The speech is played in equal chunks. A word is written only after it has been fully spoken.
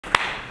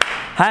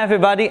Hi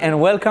everybody,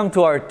 and welcome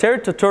to our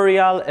third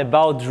tutorial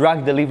about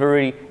drug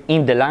delivery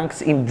in the lungs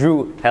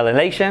through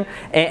inhalation.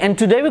 And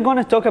today we're going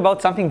to talk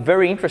about something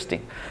very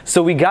interesting.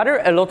 So we gather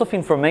a lot of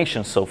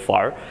information so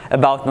far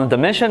about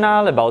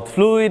non-dimensional, about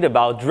fluid,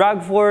 about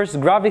drug force,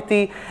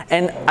 gravity,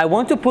 and I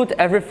want to put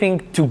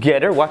everything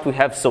together, what we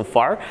have so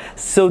far.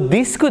 So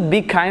this could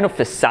be kind of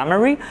a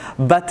summary,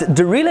 but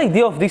the real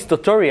idea of this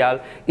tutorial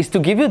is to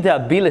give you the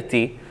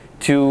ability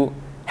to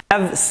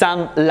have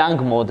some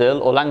lung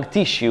model or lung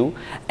tissue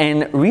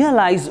and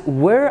realize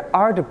where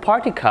are the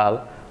particles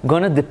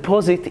gonna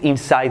deposit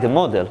inside the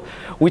model.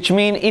 Which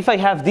means if I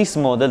have this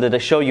model that I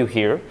show you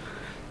here,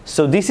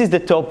 so this is the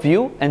top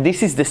view and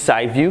this is the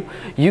side view,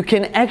 you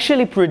can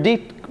actually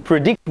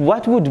predict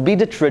what would be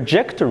the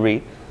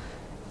trajectory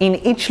in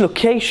each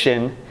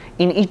location,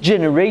 in each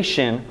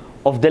generation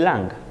of the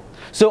lung.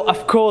 So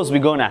of course we're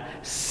gonna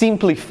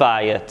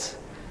simplify it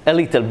a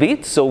little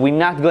bit, so we're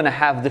not going to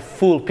have the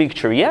full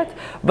picture yet,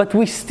 but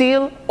we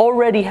still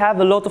already have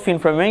a lot of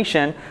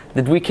information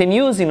that we can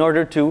use in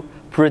order to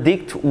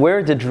predict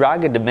where the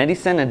drug and the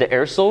medicine and the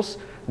aerosols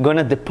going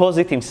to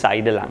deposit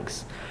inside the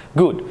lungs.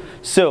 Good.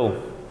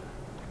 So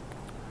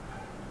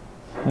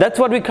that's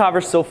what we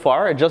covered so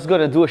far. I'm just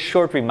going to do a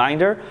short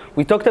reminder.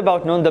 We talked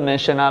about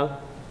non-dimensional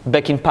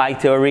back in pi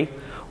theory.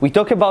 We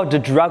talked about the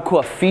drug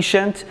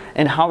coefficient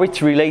and how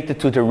it's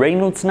related to the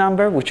Reynolds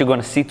number, which you're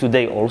going to see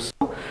today also.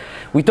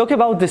 We talk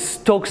about the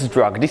Stokes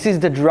drug. This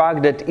is the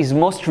drug that is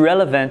most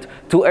relevant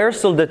to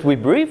aerosol that we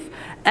breathe.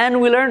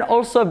 And we learn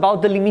also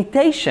about the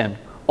limitation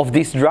of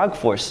this drug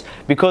force,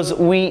 because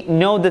we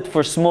know that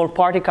for small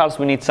particles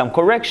we need some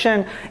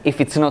correction if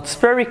it's not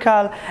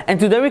spherical. And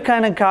today we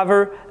kind of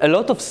cover a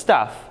lot of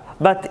stuff,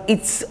 but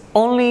it's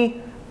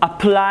only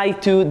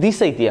applied to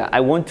this idea. I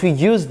want to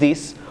use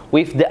this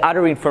with the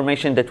other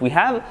information that we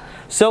have.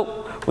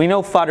 So we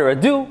no further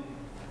ado,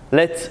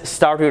 let's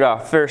start with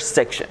our first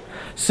section.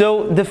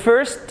 So the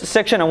first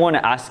section I want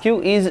to ask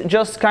you is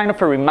just kind of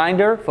a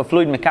reminder for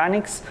fluid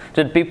mechanics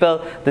to the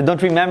people that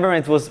don't remember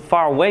and it was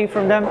far away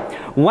from them.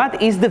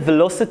 What is the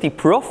velocity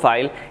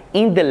profile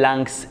in the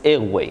lungs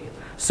airway?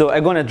 So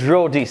I'm going to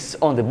draw this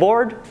on the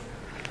board.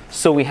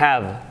 So we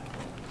have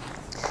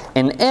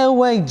an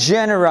airway,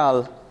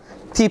 general,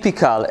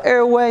 typical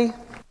airway.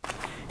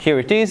 Here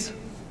it is.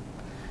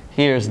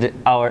 Here's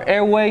our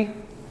airway.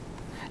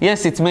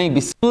 Yes, it may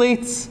be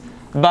splits,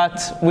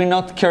 but we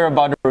not care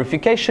about the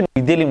purification.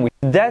 We're dealing with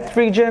that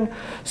region.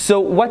 So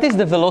what is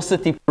the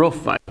velocity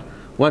profile?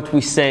 What we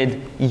said,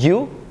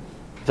 U,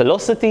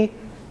 velocity,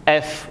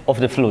 F of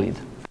the fluid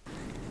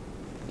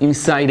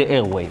inside the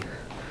airway.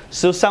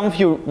 So some of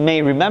you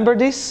may remember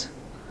this.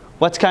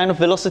 What kind of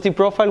velocity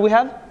profile we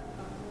have?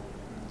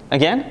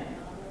 Again?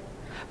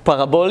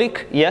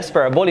 Parabolic, yes,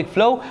 parabolic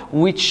flow,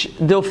 which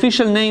the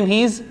official name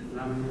is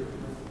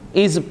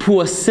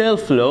Poisson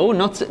flow,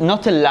 not a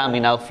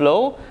laminar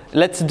flow.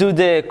 Let's do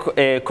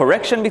the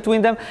correction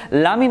between them.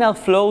 Laminar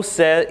flow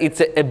says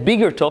it's a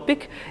bigger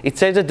topic. It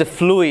says that the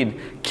fluid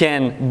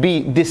can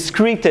be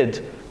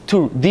discreted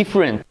to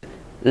different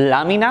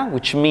lamina,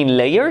 which mean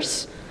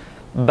layers.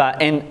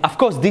 And of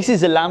course, this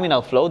is a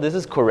laminar flow. This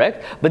is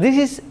correct. But this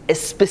is a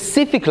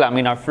specific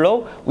laminar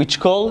flow, which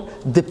called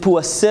the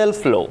Poisson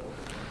flow.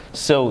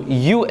 So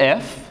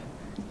UF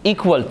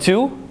equal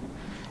to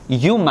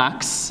U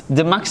max,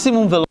 the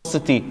maximum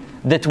velocity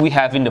that we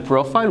have in the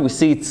profile. We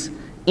see it's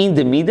in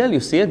the middle, you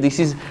see it. This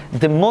is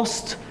the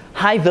most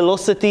high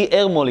velocity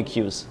air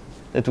molecules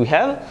that we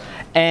have.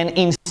 And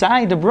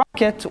inside the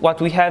bracket, what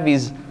we have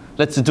is,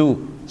 let's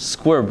do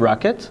square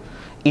bracket.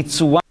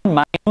 It's 1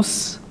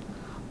 minus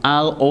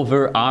R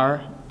over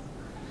R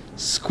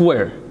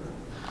square.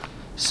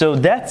 So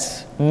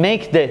that's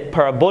make the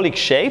parabolic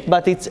shape,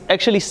 but it's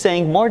actually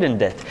saying more than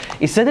that.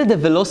 It said that the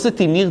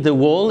velocity near the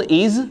wall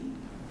is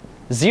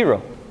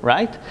 0.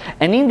 Right?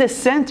 And in the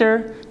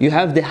center, you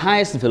have the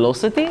highest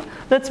velocity.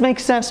 That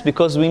makes sense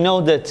because we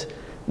know that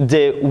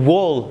the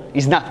wall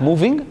is not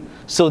moving,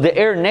 so the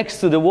air next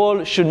to the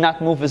wall should not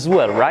move as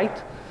well,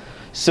 right?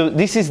 So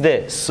this is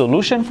the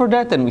solution for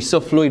that, and we saw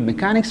fluid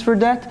mechanics for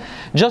that.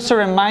 Just a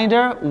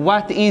reminder,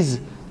 what is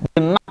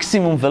the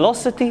maximum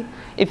velocity?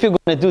 If you're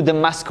going to do the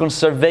mass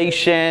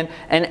conservation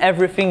and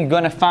everything, you're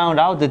going to find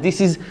out that this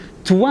is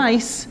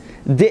twice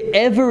the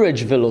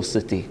average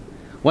velocity.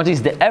 What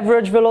is the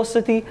average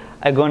velocity?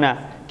 I'm going to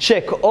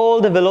check all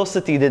the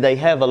velocity that I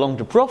have along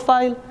the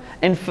profile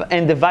and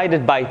divide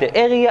it by the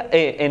area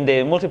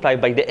and multiply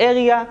by the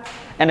area,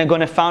 and I'm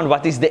going to find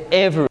what is the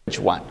average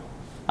one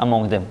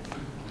among them.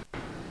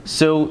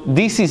 So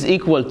this is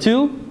equal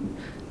to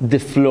the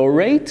flow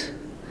rate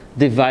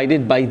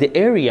divided by the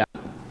area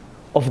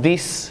of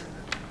this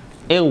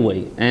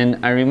airway.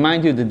 And I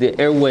remind you that the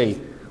airway,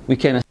 we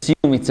can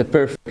assume it's a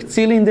perfect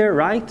cylinder,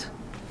 right?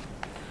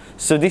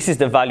 So this is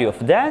the value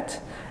of that.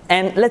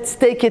 And let's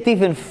take it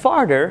even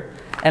farther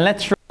and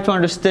let's try to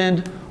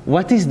understand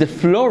what is the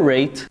flow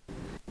rate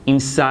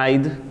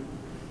inside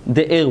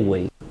the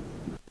airway.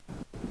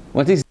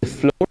 What is the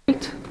flow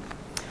rate?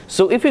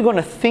 So if we're going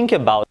to think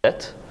about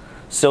it,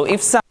 so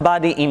if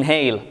somebody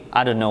inhale,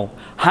 I don't know,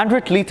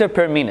 100 liters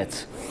per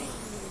minute,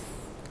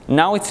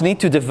 Now it's need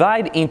to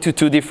divide into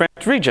two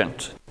different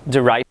regions,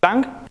 the right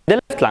lung, the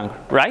left lung,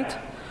 right?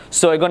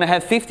 So I'm going to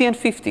have 50 and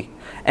 50.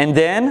 And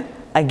then,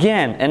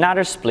 again,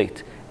 another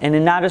split, and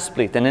another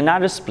split, and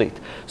another split.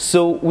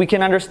 So we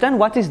can understand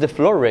what is the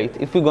flow rate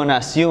if we're going to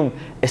assume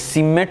a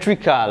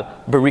symmetrical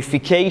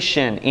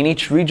barification in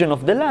each region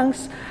of the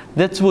lungs.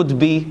 That would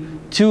be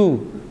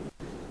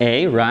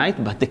 2A,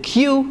 right? But the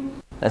Q,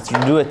 let's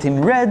do it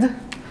in red,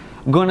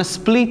 going to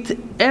split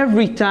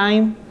every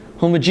time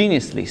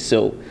homogeneously.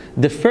 So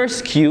the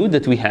first Q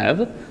that we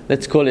have,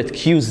 let's call it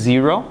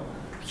Q0,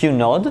 Q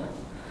node,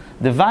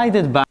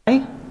 divided by,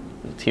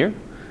 here,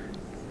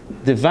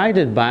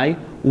 divided by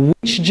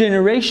which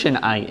generation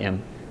I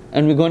am.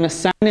 And we're going to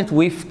sign it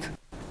with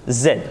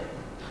Z.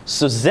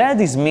 So Z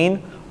is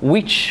mean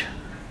which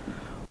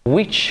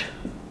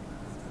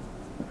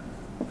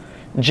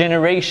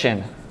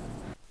generation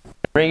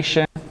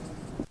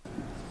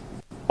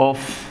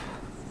of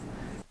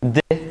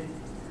the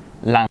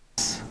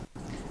lungs.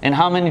 And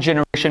how many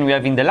generations we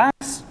have in the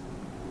lungs?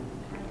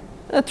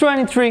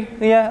 23,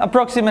 yeah,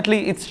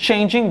 approximately. It's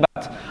changing,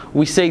 but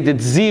we say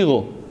that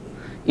 0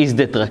 is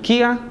the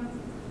trachea,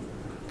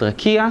 I'm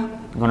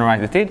going to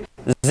write it in,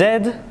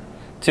 Z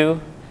to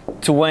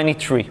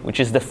 23, which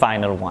is the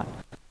final one.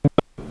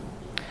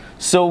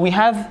 So we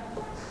have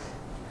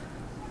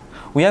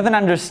an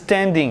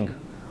understanding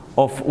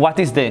of what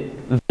is the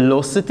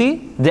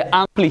velocity, the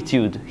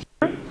amplitude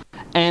here,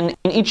 and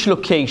in each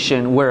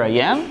location where I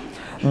am.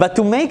 But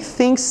to make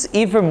things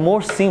even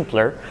more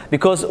simpler,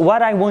 because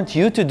what I want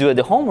you to do at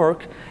the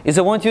homework is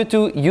I want you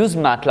to use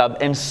MATLAB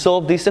and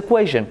solve this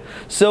equation.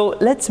 So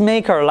let's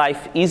make our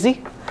life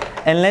easy,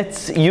 and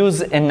let's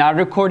use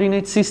another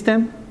coordinate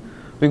system.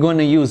 We're going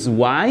to use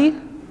Y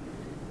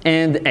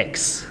and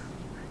X.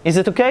 Is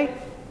it okay?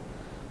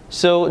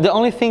 So the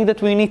only thing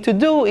that we need to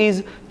do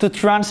is to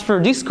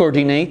transfer this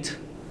coordinate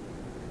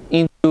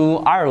into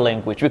our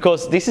language,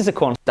 because this is a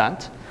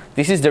constant.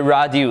 This is the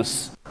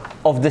radius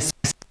of the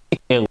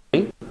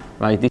airway,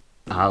 right? This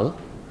is R.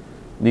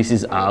 This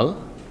is R,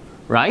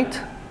 right?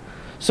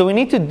 So we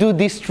need to do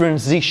this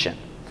transition.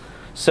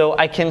 So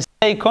I can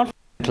say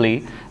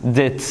confidently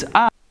that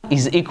R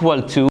is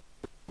equal to,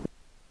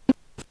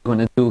 I'm going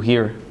to do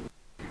here,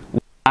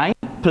 Y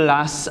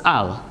plus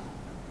R.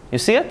 You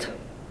see it?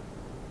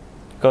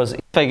 Because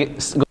if I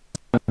go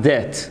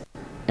that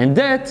and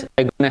that,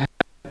 I'm going to have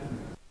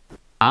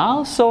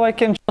R, so I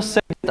can just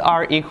say that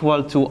R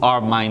equal to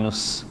R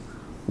minus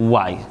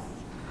Y.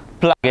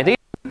 Plug it in,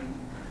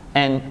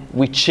 and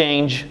we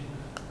change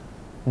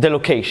the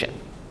location,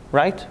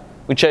 right?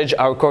 We change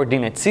our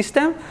coordinate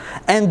system,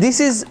 and this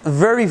is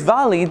very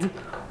valid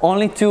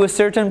only to a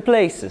certain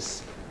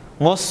places,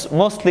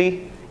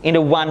 mostly in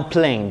the one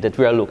plane that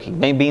we are looking,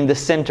 maybe in the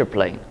center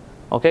plane,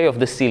 okay, of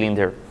the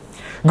cylinder.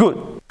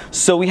 Good.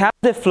 So we have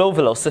the flow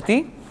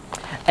velocity,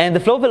 and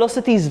the flow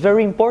velocity is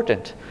very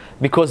important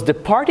because the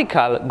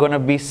particle gonna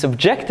be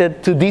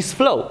subjected to this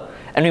flow,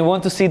 and we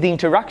want to see the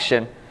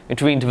interaction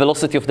between the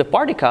velocity of the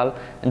particle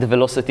and the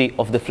velocity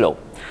of the flow.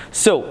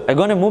 So I'm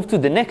going to move to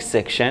the next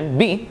section,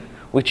 B,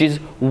 which is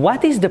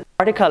what is the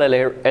particle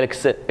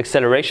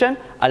acceleration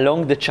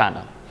along the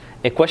channel?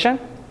 A question?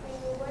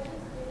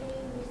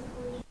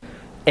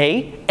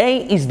 A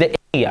is the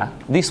area,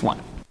 this one.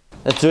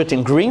 Let's do it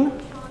in green.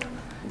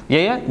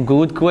 Yeah,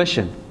 good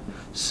question.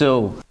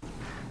 So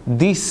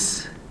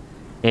this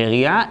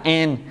area,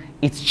 and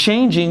it's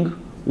changing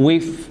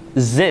with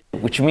Z,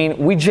 which means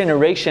which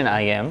generation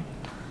I am.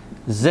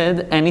 Z,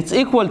 and it's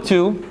equal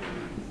to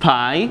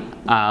pi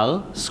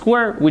r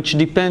square, which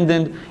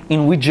dependent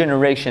in which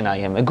generation I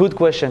am. A good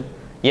question.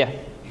 Yeah.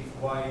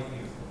 If y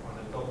is on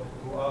the top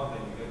 2r,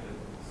 then you get the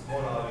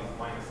small r is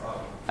minus r.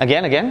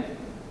 Again?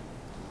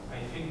 I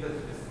think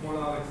that the small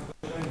r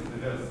expression is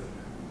reversed.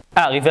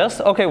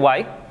 Reverse? Okay,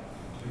 why?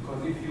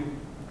 Because if you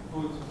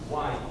put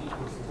y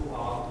equals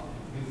 2r,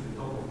 this is the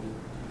top of the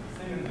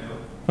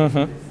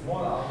cylinder, the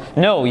small r.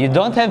 No, you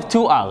don't have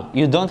 2r.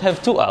 You don't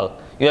have 2r.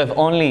 You have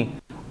only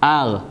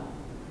R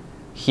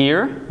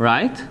here,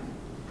 right?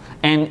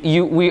 And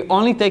we're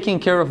only taking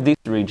care of this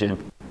region,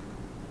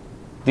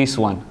 this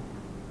one.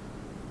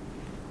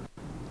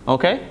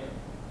 Okay?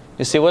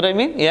 You see what I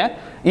mean? Yeah?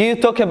 You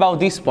talk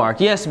about this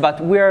part, yes, but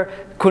we're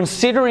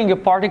considering a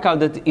particle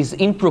that is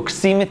in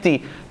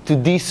proximity to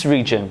this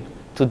region,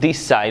 to this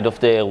side of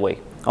the airway.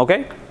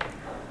 Okay?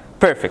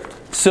 Perfect.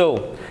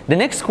 So the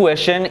next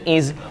question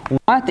is,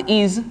 what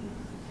is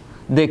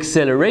the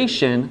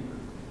acceleration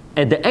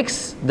at the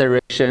x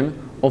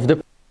direction of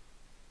the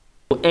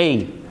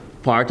A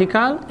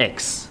particle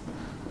X?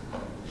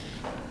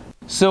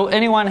 So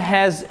anyone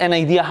has an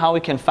idea how we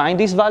can find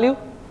this value?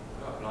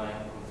 Applying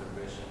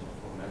conservation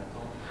of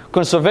momentum.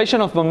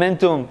 Conservation of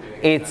momentum,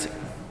 it's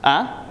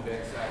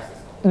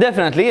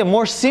definitely, and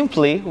more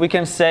simply, we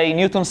can say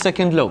Newton's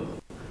second law.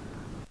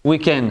 We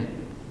can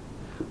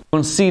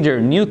consider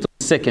Newton's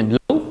second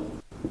law,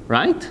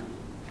 right?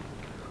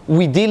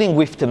 We're dealing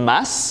with the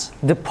mass,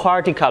 the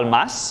particle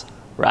mass,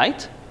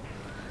 right?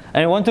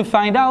 And I want to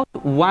find out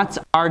what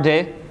are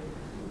the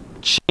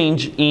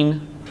change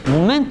in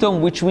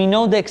momentum, which we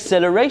know the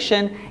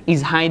acceleration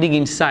is hiding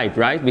inside,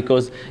 right?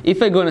 Because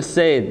if I'm going to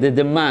say that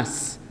the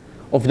mass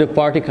of the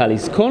particle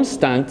is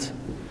constant,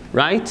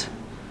 right,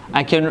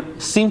 I can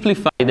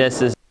simplify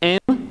this as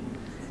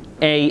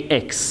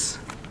max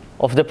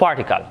of the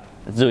particle.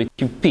 Let's do it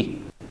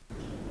qp,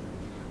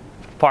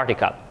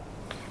 particle,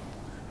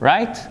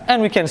 right?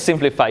 And we can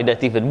simplify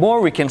that even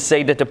more. We can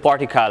say that the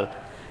particle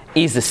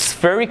is a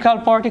spherical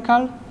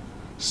particle.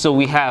 So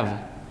we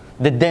have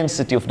the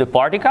density of the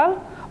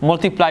particle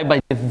multiplied by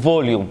the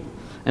volume.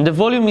 And the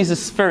volume is a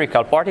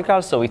spherical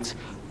particle, so it's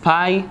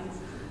pi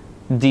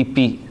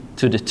dp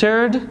to the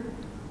third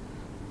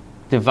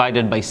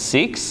divided by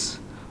 6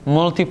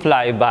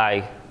 multiplied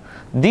by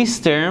this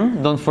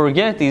term, don't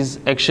forget, is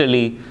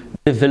actually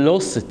the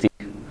velocity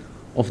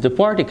of the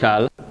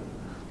particle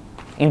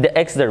in the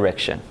x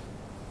direction.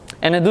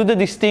 And I do the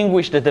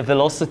distinguish that the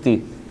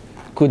velocity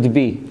could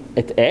be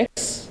at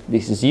x,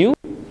 this is u,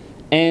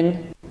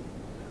 and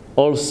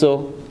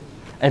also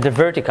at the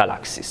vertical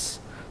axis.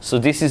 So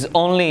this is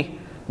only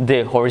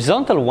the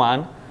horizontal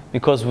one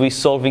because we're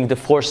solving the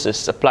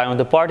forces applied on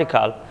the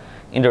particle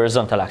in the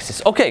horizontal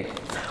axis. Okay,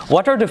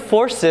 what are the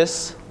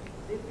forces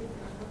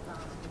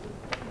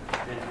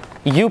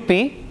UP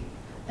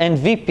and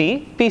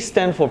VP? P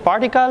stands for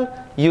particle,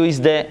 U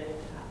is the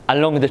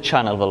along the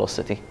channel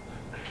velocity.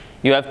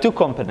 You have two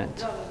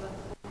components.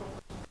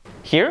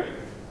 Here,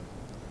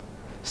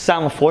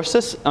 sum of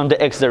forces on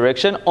the x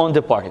direction on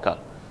the particle.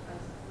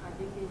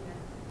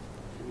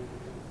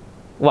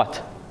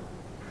 What?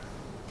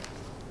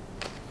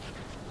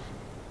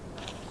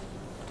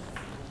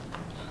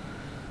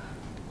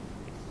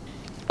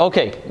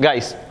 Okay,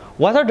 guys,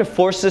 what are the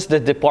forces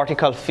that the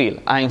particle feel?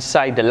 I'm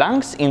inside the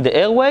lungs, in the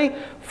airway.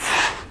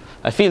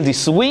 I feel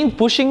this wind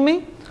pushing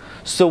me.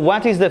 So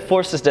what is the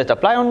forces that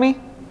apply on me?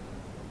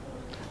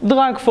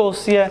 Drag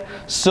force, yeah.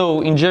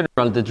 So in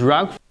general, the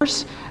drag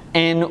force.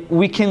 And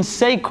we can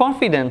say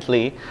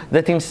confidently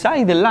that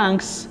inside the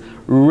lungs,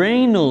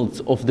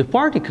 Reynolds of the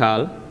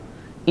particle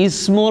is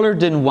smaller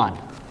than 1,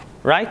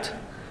 right?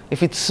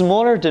 If it's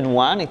smaller than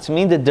 1, it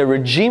means that the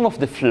regime of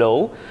the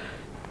flow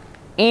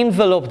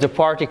envelope the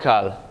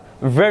particle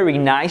very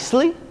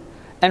nicely,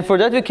 and for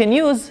that we can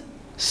use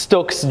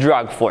Stokes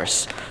drag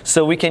force.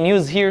 So we can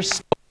use here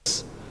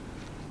Stokes.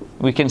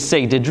 We can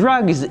say the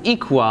drag is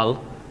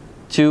equal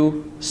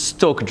to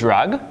Stokes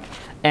drag,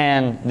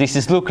 and this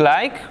is look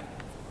like,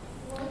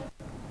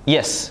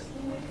 yes.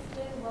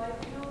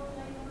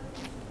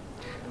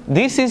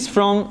 This is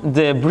from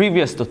the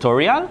previous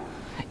tutorial.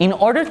 In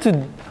order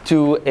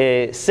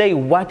to say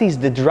what is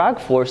the drag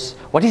force,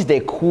 what is the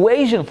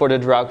equation for the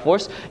drag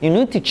force, you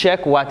need to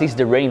check what is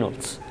the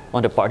Reynolds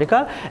on the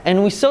particle.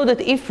 And we saw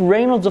that if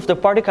Reynolds of the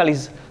particle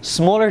is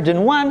smaller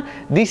than 1,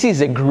 this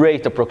is a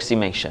great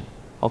approximation.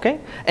 Okay?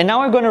 And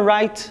now we're going to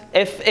write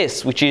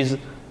Fs, which is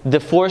the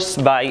force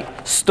by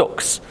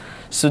Stokes.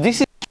 So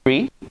this is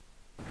 3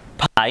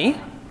 pi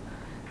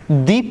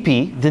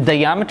dp, the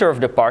diameter of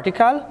the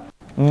particle,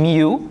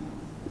 mu.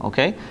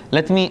 Okay,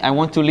 I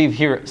want to leave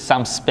here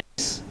some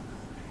space.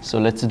 So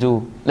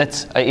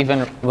I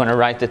even going to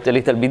write it a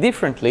little bit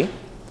differently.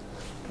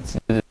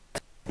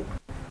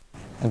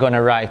 I'm going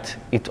to write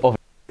it over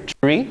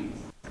 3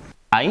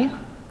 pi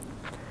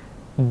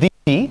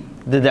dp,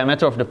 the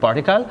diameter of the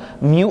particle,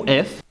 mu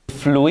f,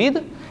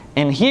 fluid,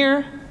 and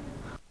here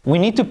we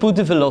need to put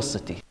the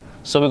velocity.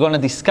 So we're going to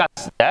discuss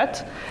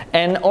that.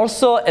 And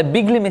also a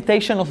big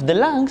limitation of the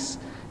lungs,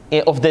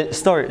 of the,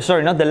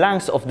 sorry, not the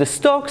lungs, of the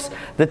Stokes,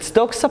 that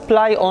Stokes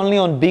apply only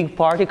on big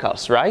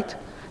particles, right?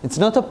 It's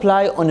not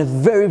apply on a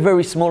very,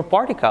 very small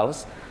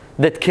particles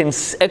that can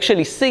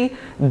actually see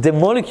the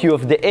molecule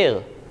of the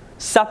air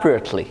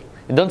separately.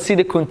 You don't see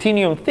the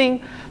continuum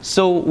thing,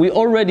 so we're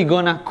already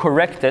gonna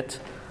correct it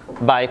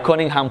by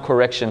Cunningham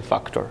correction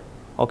factor,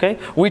 okay?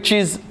 Which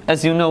is,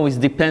 as you know, is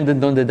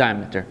dependent on the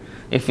diameter.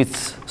 If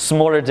it's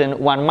smaller than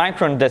 1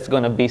 micron, that's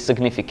gonna be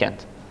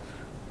significant.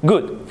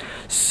 Good.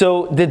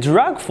 So the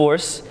drag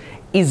force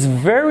is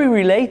very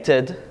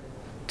related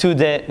to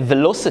the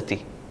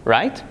velocity,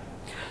 right?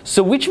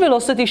 So which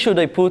velocity should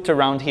I put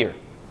around here?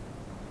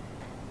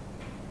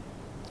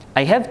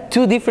 I have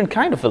two different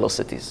kinds of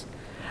velocities.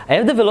 I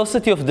have the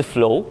velocity of the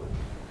flow,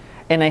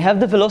 and I have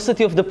the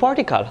velocity of the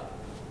particle,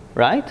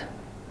 right?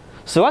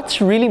 So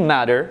what's really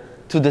matter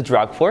to the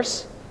drag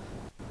force?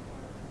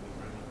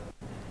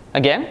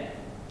 Again?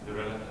 The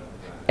relative.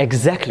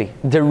 Exactly,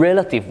 the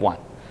relative one.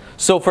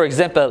 So for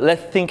example,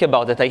 let's think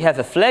about it. I have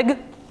a flag,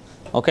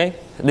 okay?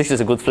 This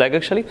is a good flag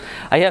actually.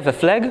 I have a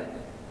flag,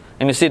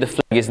 and you see the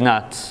flag is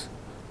not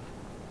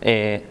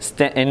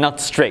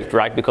straight,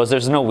 right? Because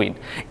there's no wind.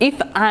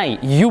 If I,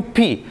 UP,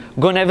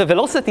 gonna have a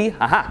velocity,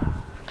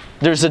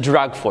 there's a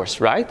drag force,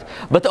 right?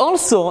 But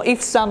also,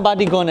 if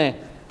somebody gonna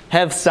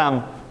have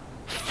some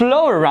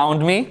flow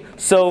around me,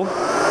 so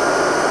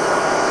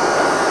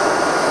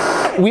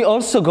we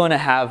also gonna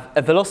have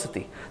a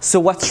velocity.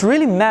 So what's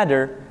really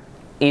matter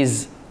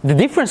is the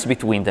difference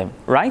between them,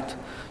 right?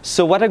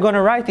 So what I'm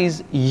gonna write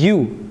is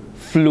U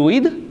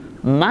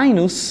fluid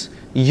minus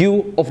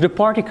U of the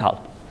particle.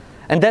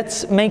 And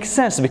that makes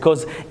sense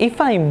because if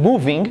I'm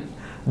moving,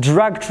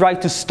 drag tries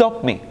to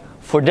stop me.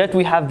 For that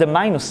we have the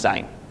minus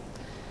sign.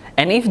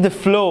 And if the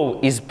flow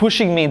is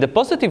pushing me in the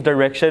positive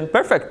direction,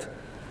 perfect.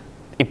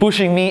 It's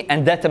pushing me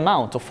and that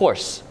amount of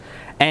force.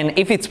 And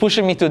if it's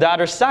pushing me to the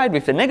other side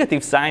with the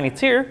negative sign,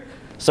 it's here,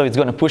 so it's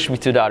going to push me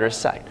to the other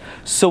side.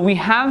 So we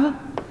have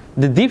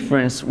the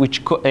difference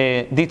which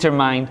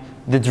determine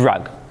the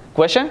drag.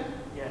 Question?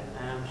 Yeah,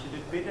 should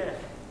it be the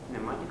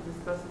pneumatic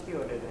viscosity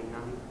or the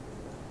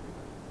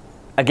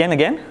dynamic?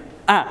 Again?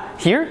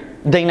 Here?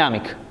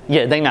 Dynamic.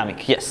 Yeah,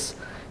 dynamic, yes.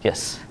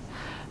 Yes.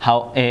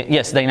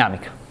 Yes,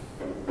 dynamic.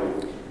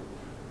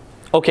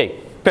 Okay,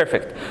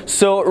 perfect.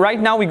 So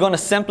right now we're going to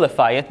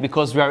simplify it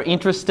because we are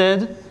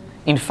interested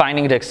in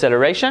finding the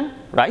acceleration,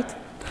 right?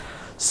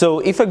 So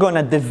if we're going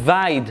to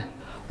divide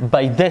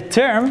by that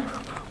term,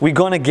 we're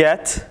going to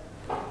get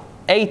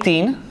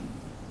 18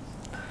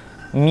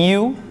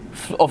 mu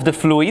of the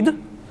fluid,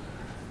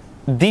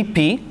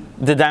 dp,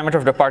 the diameter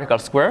of the particle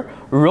square,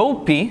 rho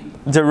p,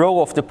 the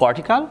rho of the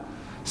particle,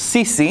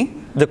 cc,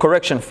 the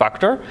correction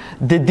factor,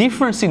 the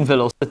difference in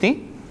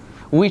velocity,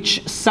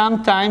 which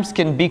sometimes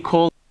can be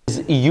called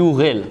as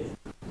urel.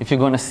 If you're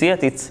going to see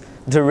it, it's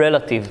the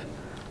relative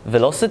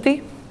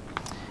velocity,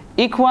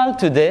 equal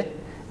to the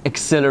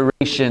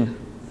acceleration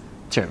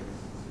term.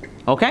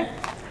 Okay?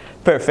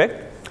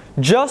 Perfect.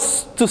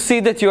 Just to see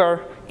that you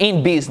are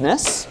in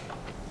business,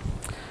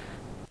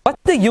 what's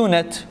the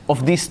unit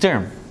of this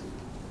term?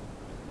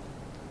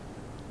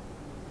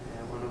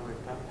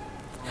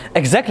 1/10.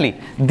 Exactly.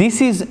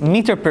 This is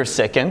meter per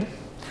second.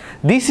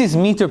 This is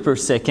meter per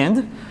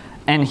second.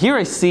 And here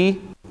I see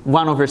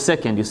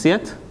 1/2. You see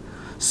it?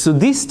 So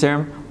this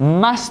term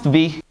must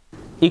be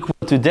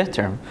equal to that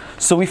term.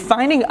 So we're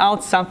finding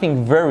out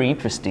something very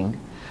interesting.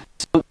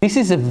 So this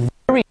is a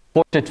very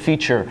important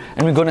feature,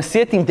 and we're going to see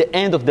it in the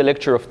end of the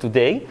lecture of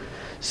today.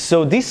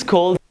 So this is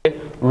called the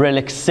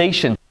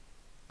relaxation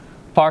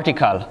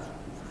particle,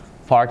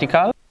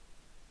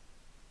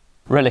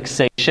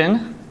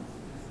 relaxation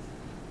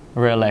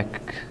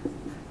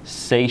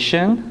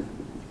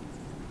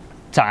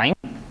time,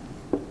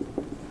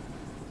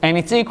 and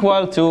it's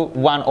equal to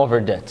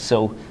 1/that.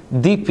 So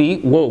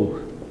dp,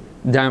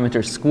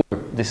 diameter square,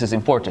 this is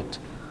important,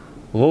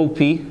 rho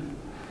p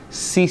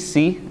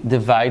cc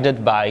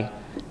divided by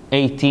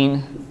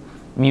 18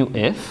 mu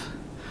f.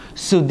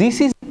 So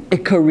this is a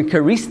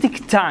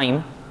characteristic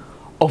time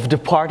of the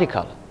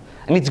particle.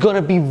 And it's going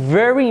to be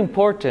very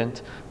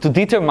important to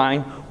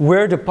determine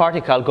where the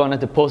particle is going to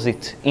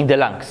deposit in the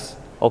lungs.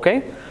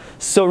 Okay?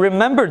 So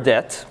remember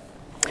that.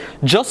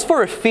 Just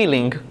for a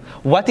feeling,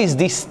 what is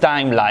this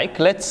time like?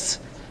 Let's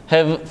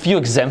have a few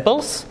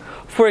examples.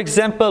 For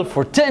example,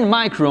 for 10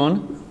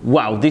 micron,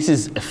 wow, this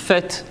is a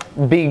fat,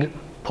 big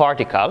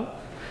particle.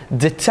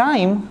 The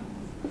time,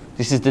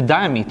 this is the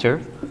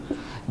diameter,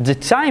 the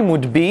time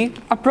would be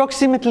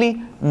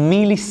approximately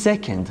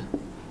millisecond.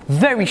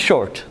 Very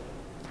short.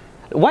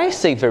 Why I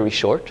say very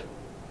short?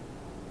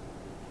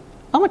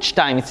 How much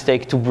time it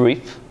takes to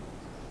breathe?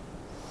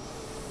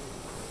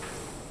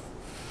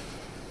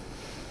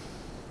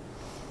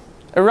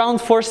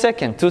 Around 4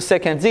 seconds, 2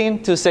 seconds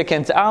in, 2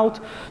 seconds out.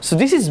 So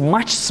this is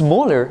much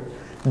smaller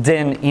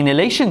than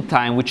inhalation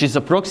time, which is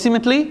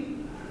approximately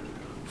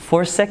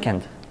 4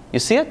 seconds. You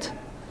see it?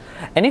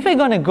 And if I'm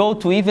going to go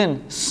to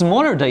even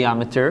smaller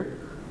diameter,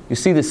 you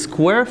see the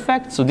square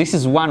effect? So this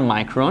is 1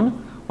 micron.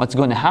 What's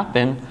going to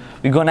happen?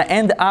 We're going to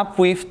end up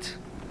with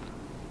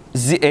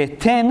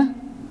 10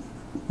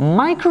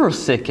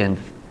 microsecond.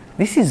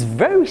 This is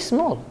very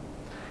small.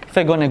 If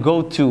I'm going to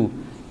go to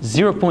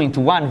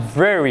 0.1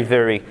 very,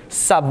 very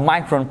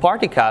sub-micron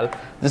particle,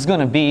 there's going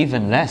to be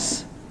even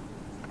less.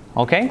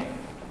 Okay?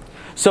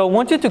 So I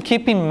want you to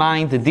keep in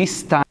mind that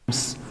these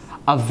times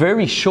are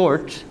very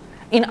short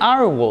in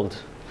our world.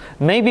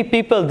 Maybe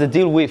people that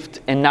deal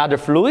with another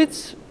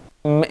fluids,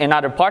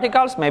 another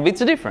particles, maybe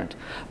it's different.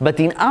 But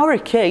in our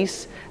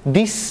case,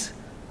 this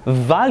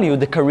value,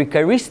 the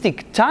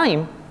characteristic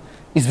time,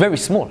 is very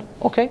small.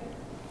 Okay?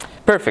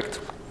 Perfect.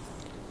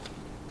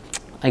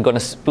 I'm going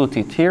to put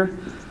it here.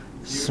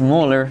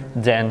 Smaller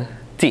than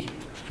t.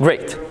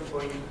 Great.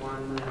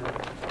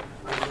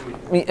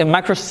 0.1 A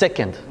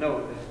microsecond.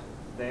 No,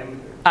 the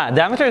diameter.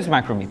 Diameter is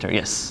micrometer,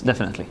 yes,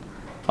 definitely.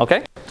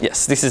 Okay?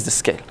 Yes, this is the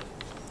scale.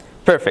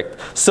 Perfect.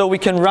 So we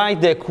can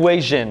write the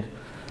equation.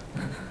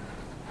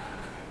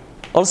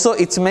 Also,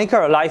 it's make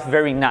our life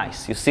very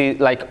nice. You see,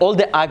 like all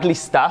the ugly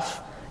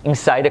stuff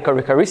inside the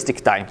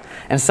characteristic time.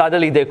 And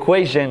suddenly the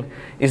equation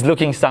is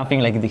looking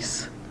something like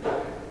this.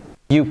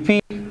 up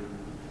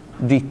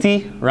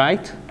dt,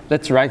 right?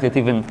 Let's write it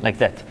even like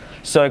that.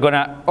 So I'm going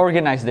to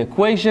organize the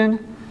equation.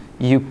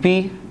 up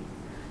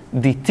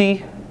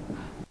dt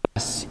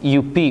plus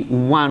up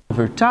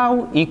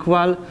 1/tau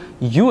equal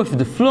u of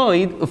the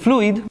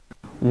fluid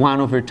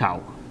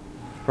 1/tau.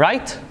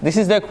 Right? This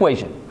is the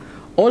equation.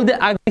 All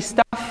the ugly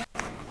stuff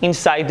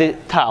inside the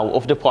tau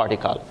of the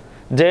particle.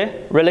 The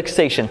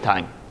relaxation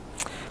time.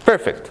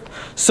 Perfect.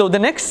 So the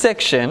next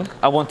section,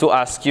 I want to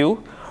ask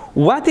you,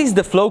 what is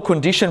the flow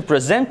condition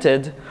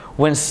presented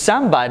when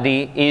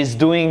somebody is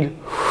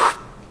doing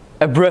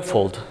a breath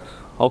hold,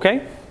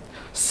 okay?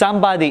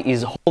 Somebody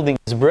is holding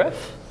his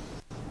breath,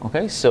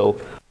 okay? So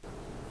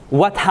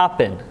what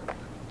happened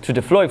to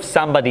the flow if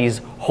somebody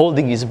is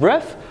holding his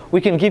breath?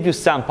 We can give you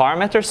some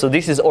parameters. So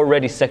this is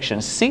already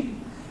section C.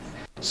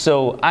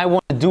 So I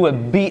want to do a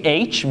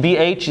BH.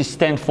 BH is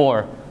stand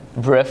for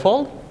breath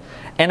hold.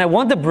 And I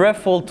want the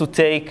breath hold to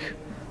take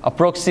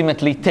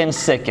approximately 10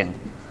 seconds.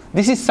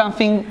 This is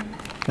something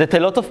that a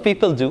lot of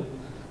people do.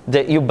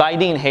 That you buy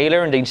the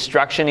inhaler and the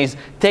instruction is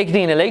take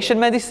the inhalation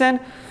medicine,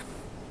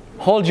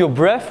 hold your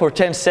breath for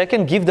 10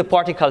 seconds, give the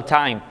particle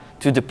time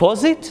to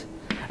deposit,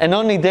 and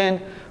only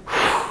then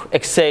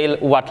exhale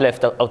what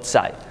left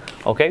outside.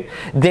 Okay?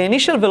 The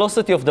initial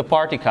velocity of the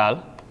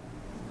particle,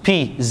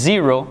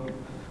 P0,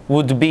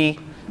 would be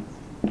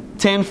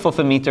 1/10 of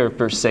a meter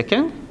per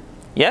second.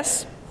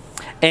 Yes?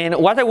 And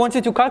what I want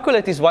you to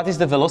calculate is what is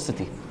the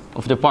velocity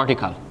of the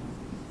particle.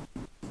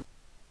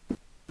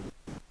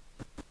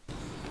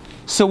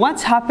 So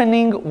what's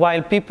happening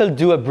while people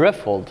do a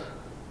breath hold?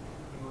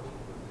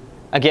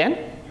 Again?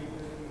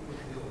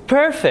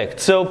 Perfect.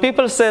 So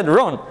people said,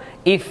 Ron,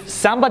 if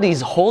somebody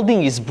is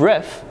holding his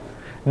breath,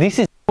 this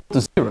is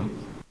equal to 0.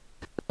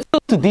 Let's go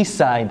to this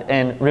side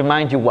and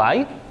remind you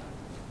why.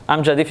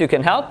 Amjad, if you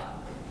can help.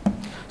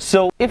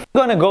 So if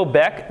we're going to go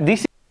back,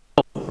 this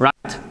is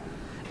right.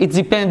 It's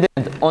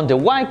dependent on the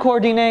y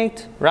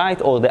coordinate,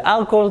 right, or the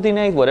l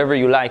coordinate, whatever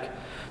you like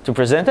to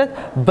present it.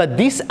 But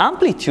this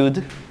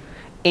amplitude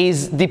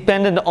is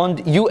dependent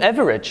on U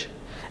average.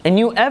 And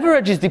U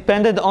average is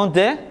dependent on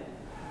the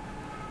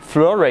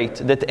flow rate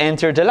that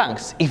enter the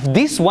lungs. If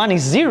this one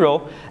is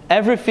 0,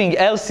 everything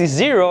else is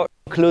 0,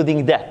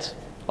 including that.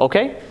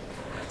 Okay?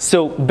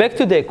 So back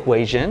to the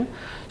equation.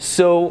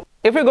 So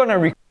if we're going to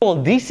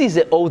recall, this is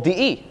the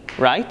ODE,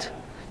 right?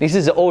 This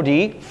is the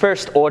ODE,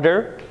 first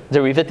order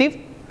derivative,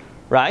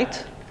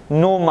 right?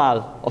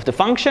 Normal of the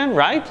function,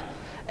 right?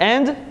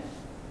 And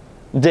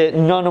the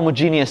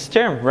non-homogeneous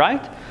term,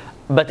 right?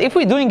 But if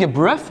we're doing a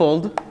breath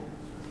hold,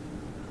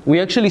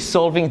 we're actually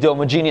solving the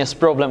homogeneous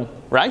problem,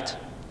 right?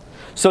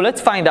 So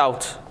let's find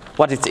out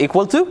what it's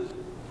equal to.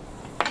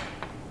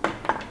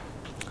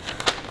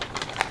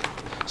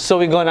 So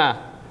we're gonna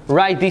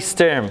write this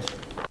term.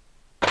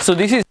 So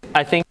this is,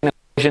 I think, an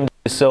equation,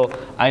 so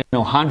I don't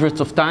know,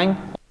 hundreds of times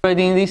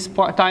already in this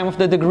time of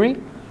the degree.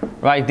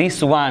 Right,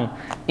 this one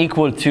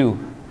equal to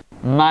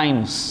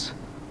minus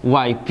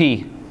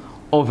yp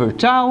over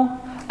tau.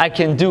 I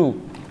can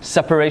do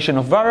separation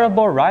of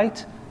variable,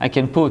 right? I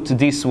can put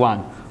this one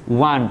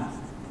 1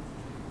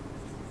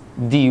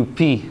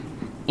 dup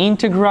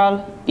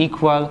integral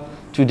equal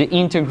to the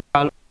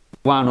integral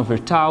 1 over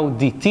tau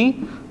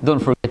dt. Don't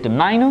forget the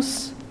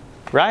minus,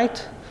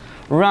 right?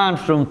 Run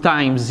from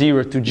time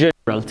 0 to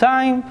general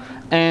time,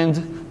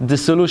 and the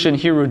solution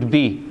here would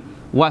be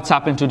what's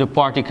happened to the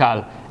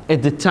particle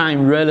at the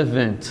time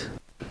relevant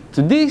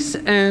to this,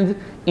 and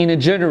in a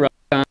general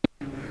time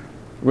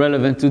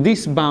relevant to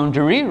this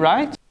boundary,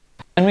 right?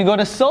 And we're going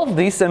to solve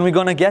this, and we're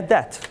going to get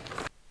that.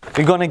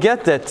 We're going to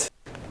get that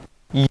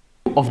U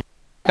of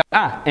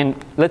and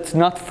let's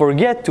not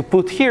forget to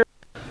put here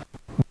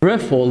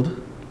breath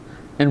hold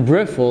and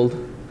breath hold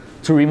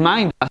to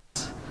remind us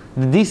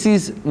that this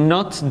is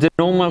not the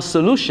normal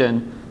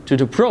solution to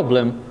the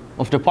problem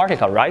of the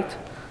particle, right?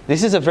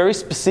 This is a very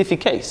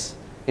specific case.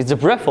 It's a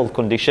breath hold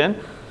condition.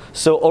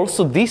 So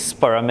also this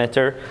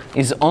parameter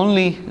is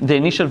only the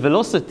initial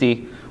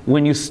velocity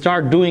when you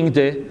start doing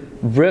the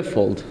breath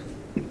hold.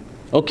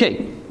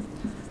 Okay,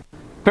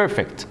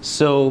 perfect.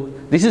 So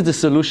this is the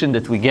solution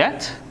that we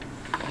get.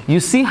 You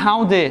see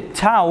how the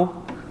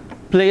tau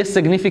play a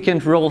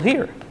significant role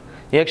here.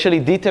 You actually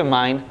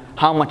determine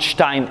how much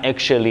time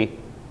actually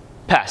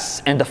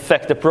pass and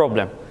affect the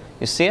problem.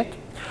 You see it?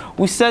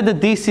 We said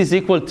that this is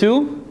equal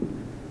to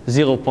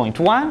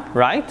 0.1,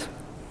 right?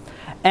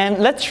 And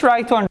let's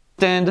try to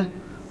understand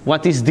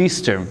what is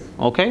this term,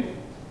 okay?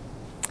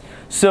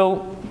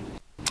 So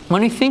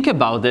when we think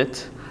about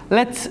it,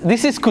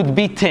 this could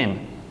be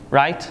 10,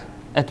 right?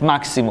 At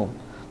maximum.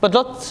 But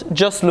let's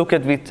just look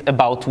at it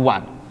about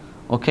 1.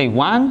 Okay,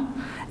 1.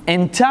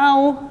 And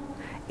tau,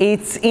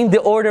 it's in the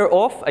order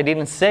of, I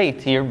didn't say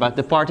it here, but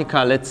the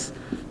particle, let's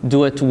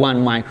do it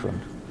 1 micron.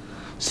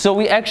 So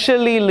we're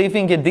actually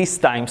living at this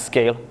time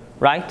scale,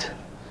 right?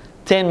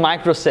 10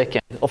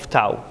 microseconds of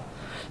tau.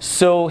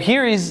 So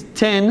here is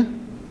 10,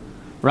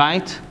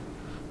 right,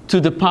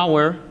 to the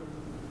power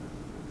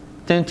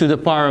 10 to the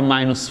power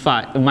minus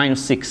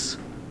 6,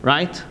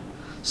 right?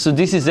 So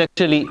this is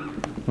actually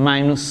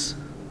minus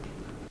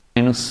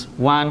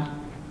 1,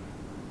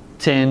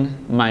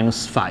 10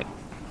 minus 5.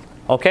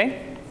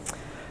 Okay?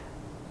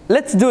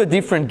 Let's do a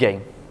different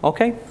game.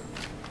 Okay?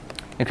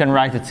 You can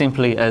write it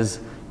simply as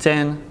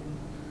 10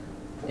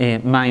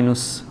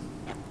 minus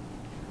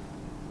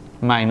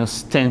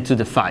 10 to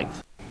the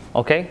 5.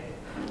 Okay?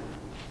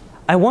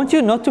 I want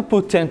you not to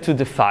put 10 to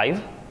the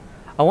 5.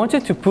 I want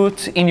you to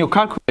put in your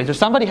calculator.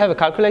 Somebody have a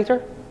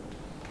calculator?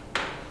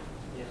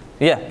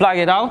 Yeah, plug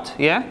it out.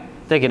 Yeah,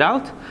 take it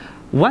out.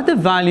 What the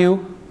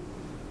value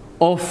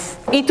of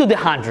e to the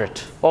 100,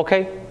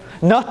 okay?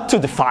 Not to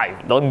the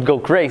 5, don't go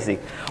crazy.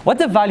 What's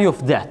the value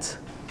of that?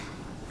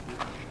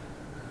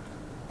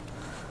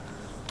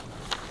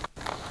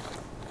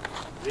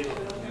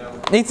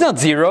 It's not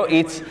 0,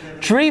 it's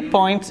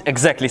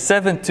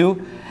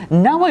 3.72.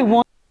 Now I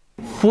want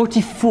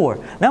 44.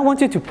 Now I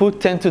want you to put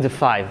 10 to the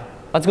 5.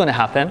 What's going to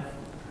happen?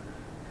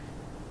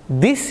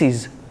 This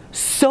is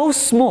so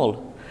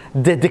small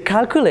that the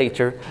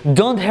calculator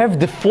don't have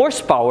the force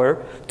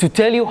power to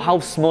tell you how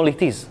small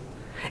it is.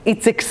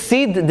 It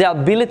exceeds the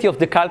ability of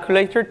the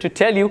calculator to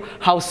tell you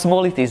how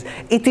small it is.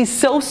 It is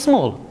so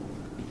small,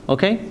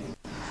 okay?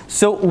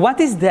 So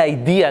what is the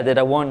idea that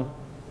I want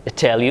to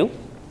tell you?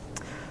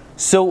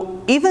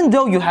 So even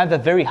though you have a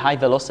very high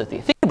velocity,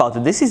 think about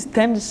it, this is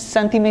 10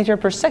 centimeters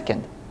per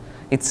second.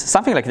 It's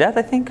something like that,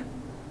 I think.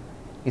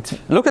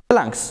 Look at the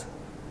lungs.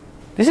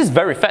 This is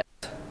very fast,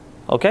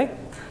 okay?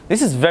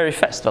 This is very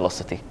fast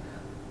velocity.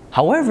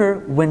 However,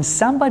 when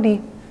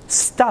somebody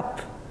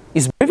stops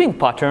his breathing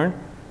pattern,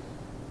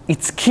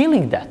 it's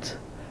killing that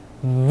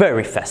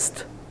very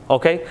fast,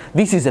 okay?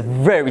 This is a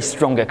very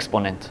strong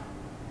exponent.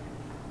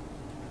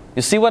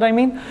 You see what I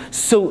mean?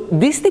 So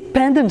this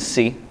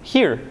dependency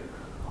here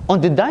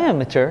on the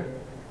diameter,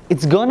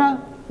 it's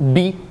gonna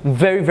be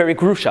very, very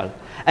crucial.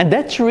 And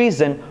that's the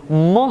reason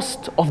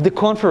most of the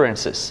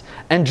conferences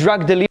and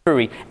drug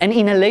delivery and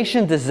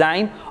inhalation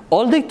design,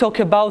 all they talk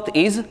about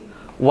is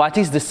what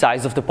is the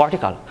size of the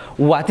particle?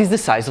 What is the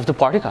size of the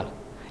particle?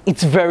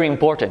 It's very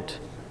important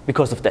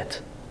because of that.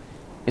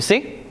 You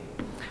see?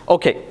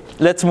 Okay,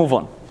 let's move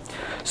on.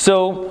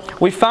 So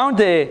we found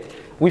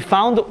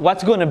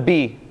what's going to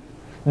be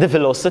the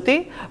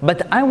velocity,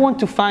 but I want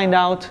to find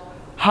out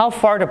how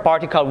far the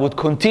particle would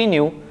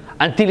continue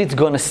until it's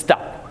going to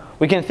stop.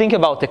 We can think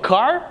about a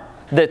car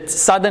that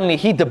suddenly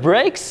hit the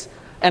brakes,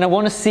 and I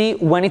want to see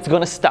when it's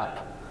going to stop.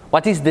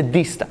 What is the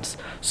distance?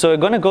 So we're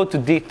going to go to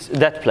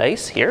that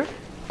place here.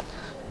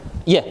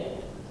 Yeah.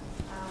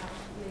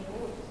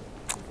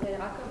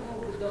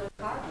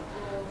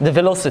 The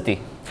velocity.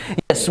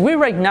 Yes, we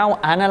right now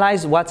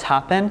analyze what's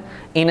happened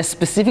in a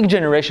specific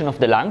generation of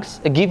the lungs,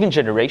 a given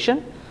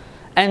generation,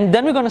 and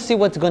then we're going to see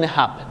what's going to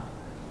happen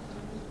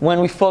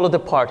when we follow the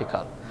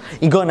particle.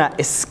 You're going to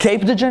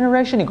escape the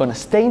generation, you're going to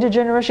stay in the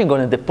generation, you're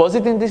going to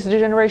deposit in this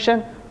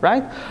generation,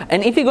 right?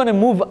 And if you're going to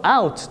move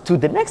out to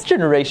the next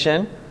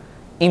generation,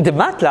 in the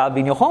MATLAB,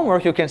 in your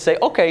homework, you can say,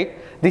 okay,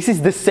 this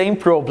is the same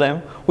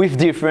problem with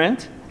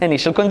different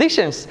initial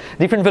conditions,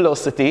 different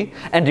velocity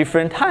and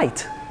different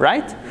height,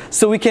 right?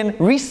 So we can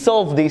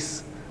resolve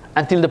this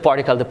until the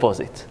particle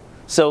deposit.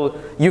 So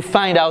you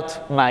find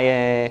out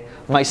my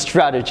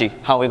strategy,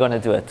 how we're going to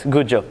do it.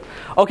 Good job.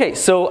 Okay,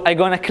 so I'm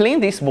going to clean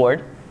this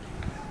board.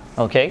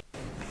 Okay.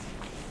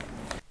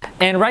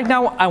 And right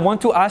now, I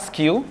want to ask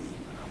you,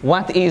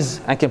 what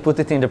is, I can put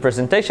it in the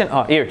presentation.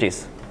 Oh, here it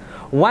is.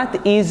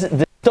 What is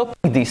the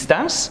stopping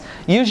distance?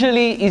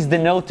 Usually is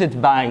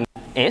denoted by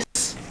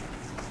S,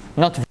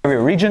 not very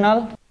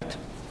original.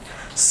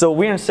 So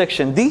we're in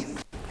section D.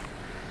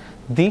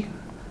 D.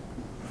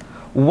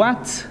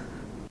 What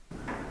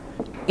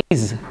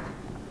is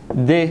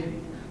the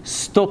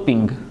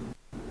stopping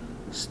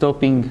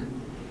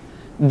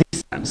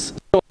distance?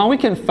 So how we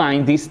can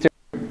find this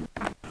term?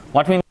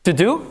 What we need to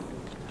do?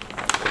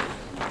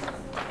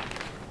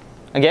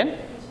 Again?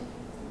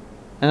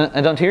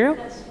 I don't hear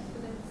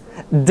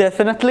you?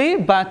 Definitely,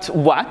 but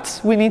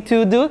what we need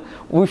to do?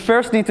 We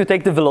first need to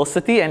take the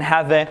velocity and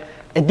have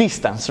a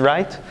distance,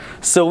 right?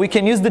 So we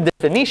can use the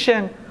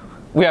definition.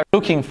 We are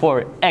looking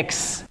for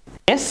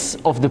xs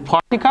of the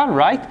particle,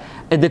 right?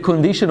 At the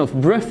condition of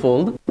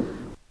breathhold, which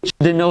is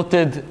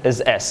denoted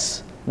as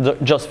s,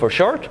 just for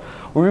short.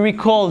 We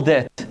recall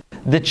that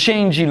the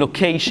change in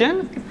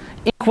location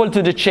equal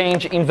to the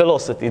change in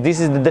velocity. This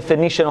is the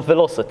definition of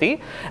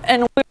velocity.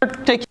 And we're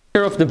taking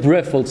care of the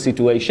breathhold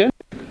situation.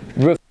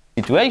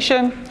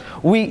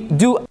 We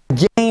do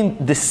again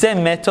the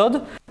same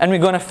method, and we're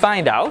going to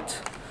find out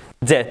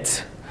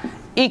that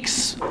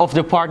x of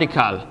the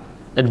particle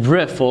at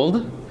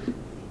breathhold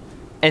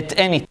at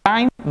any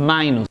time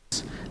minus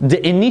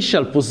the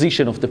initial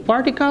position of the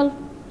particle,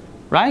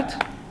 right?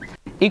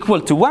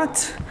 Equal to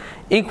what?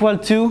 Equal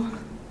to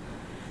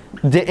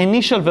the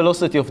initial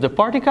velocity of the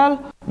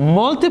particle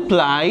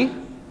multiply,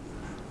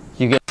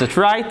 you get it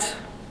right,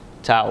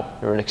 tau,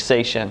 the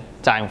relaxation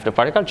time of the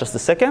particle, just a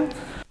second,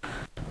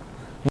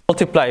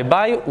 multiply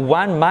by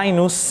 1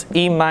 minus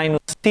e minus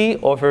t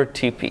over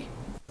tp.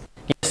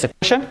 Yes, a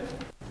question?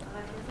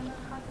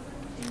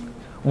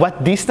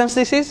 What distance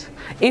this is?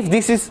 If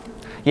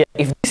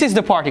this is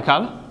the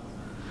particle,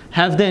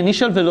 have the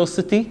initial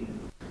velocity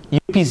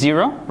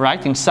up0,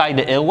 right, inside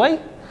the airway,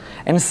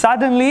 and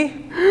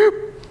suddenly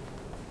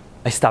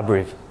I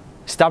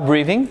stop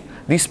breathing.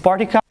 This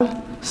particle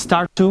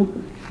starts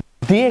to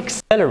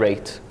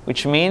deaccelerate,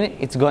 which means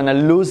it's going to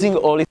losing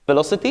all its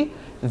velocity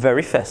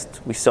very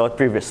fast. We saw it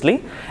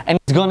previously, and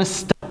it's going to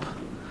stop.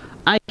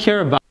 I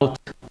care about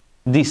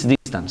this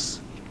distance,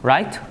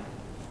 right?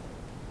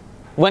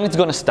 When it's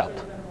going to stop.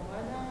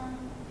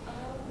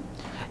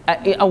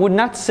 I would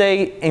not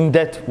say in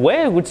that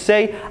way, I would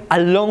say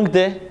along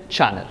the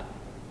channel.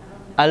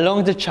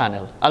 Along the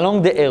channel,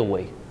 along the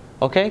airway,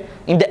 okay?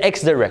 In the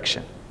X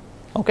direction,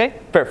 okay?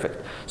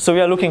 Perfect. So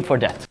we are looking for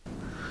that.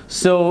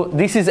 So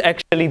this is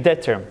actually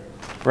that term,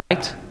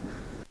 right?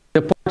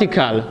 The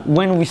particle,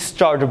 when we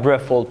start the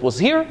breath hold, was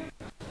here.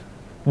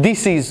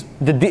 This is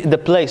the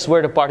place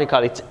where the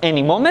particle is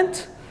any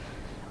moment,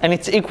 and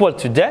it's equal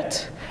to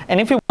that.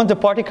 And if we want the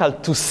particle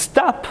to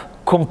stop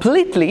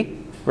completely,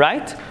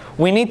 right,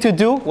 we need to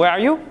do, where are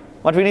you?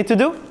 What we need to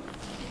do?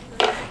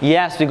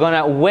 Yes, we're going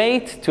to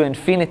wait to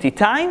infinity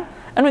time,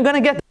 and we're going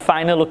to get the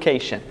final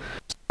location.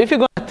 So if you're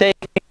going to take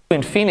it to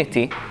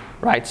infinity,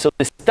 right, so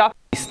the stop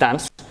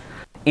distance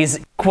is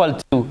equal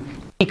to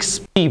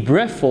xp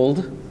breath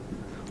hold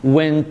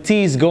when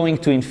t is going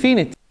to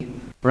infinity,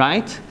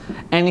 right?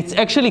 And it's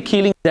actually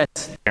killing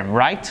that term,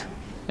 right?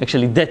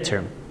 Actually, that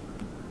term,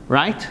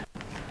 right?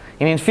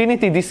 In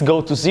infinity, this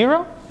goes to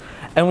 0,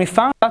 and we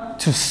found out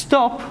to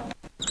stop,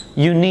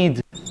 you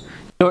need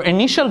your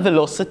initial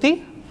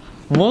velocity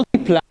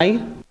multiply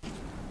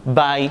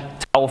by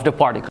tau of the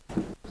particle.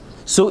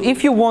 So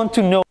if you want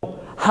to know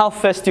how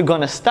fast you're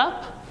going to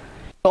stop,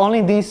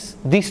 only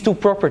these two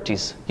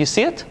properties. You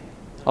see it?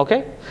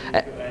 Okay? To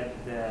add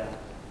the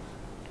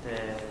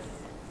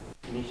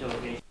initial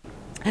location.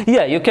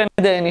 Yeah, you can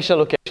add the initial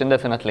location,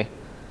 definitely.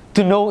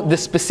 To know the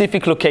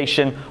specific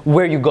location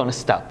where you're going to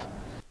stop.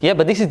 Yeah,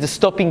 but this is the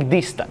stopping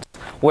distance,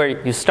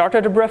 where you start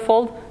at the breath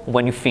hold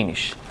when you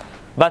finish.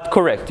 But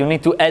correct, you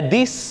need to add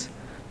this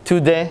to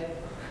the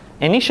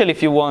initial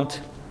if you want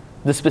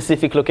the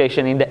specific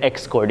location in the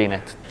x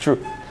coordinate.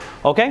 True.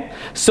 Okay?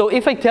 So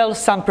if I tell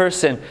some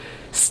person,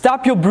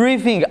 stop your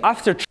breathing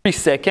after 3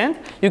 seconds,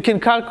 you can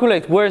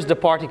calculate where's the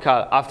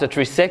particle after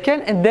 3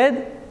 seconds, and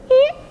then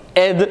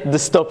add the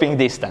stopping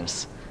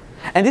distance.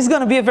 And this is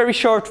going to be a very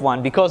short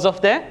one because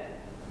of the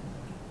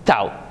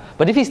tau.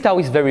 But if his tau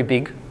is very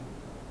big,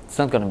 it's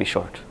not going to be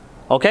short.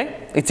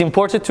 Okay? It's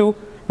important to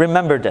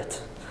remember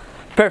that.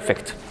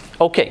 Perfect.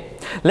 Okay.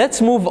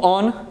 Let's move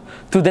on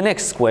to the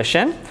next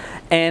question.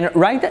 And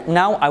right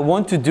now I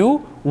want to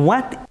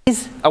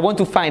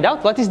find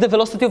out what is the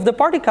velocity of the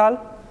particle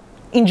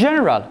in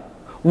general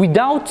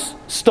without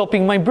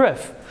stopping my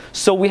breath.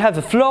 So we have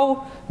a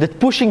flow that's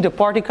pushing the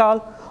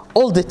particle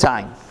all the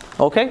time.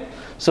 Okay?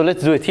 So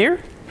let's do it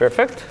here.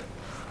 Perfect.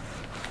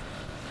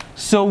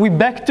 So we're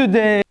back to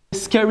the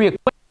scary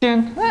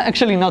equation.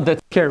 Actually not that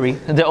scary,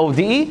 the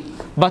ODE,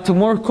 but a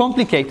more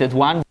complicated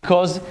one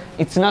because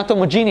it's not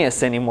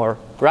homogeneous anymore,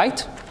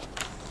 right?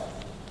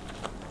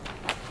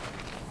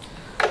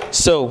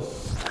 So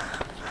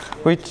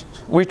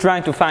we're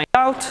trying to find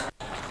out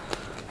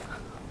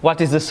what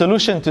is the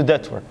solution to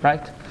that one,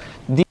 right?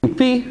 dup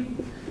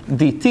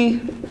dt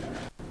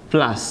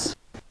plus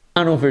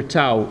 1 over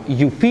tau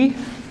up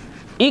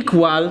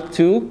equal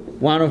to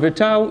 1 over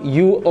tau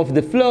u of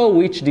the flow,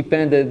 which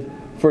depended,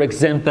 for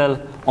example,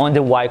 on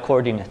the y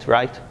coordinate,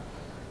 right?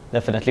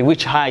 Definitely,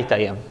 which height I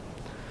am.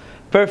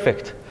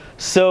 Perfect.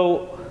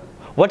 So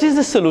what is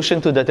the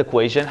solution to that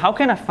equation? How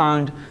can I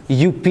find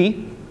up?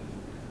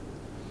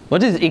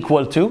 What is it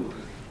equal to?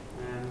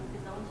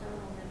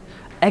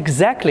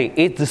 Exactly,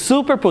 it's the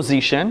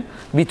superposition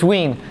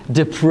between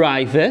the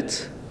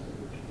private,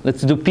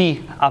 let's do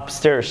P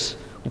upstairs,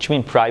 which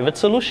means private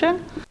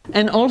solution,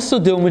 and also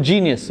the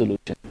homogeneous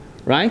solution,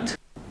 right?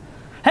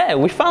 Hey,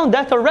 we found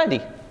that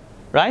already,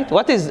 right?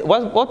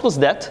 What was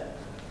that?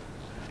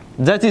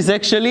 That is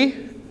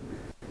actually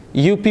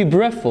UP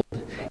breath hold.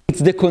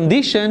 It's the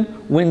condition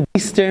when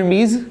this term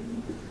is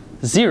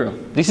 0.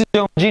 This is the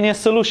homogeneous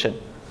solution.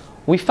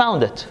 We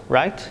found it,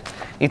 right?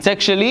 It's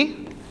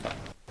actually,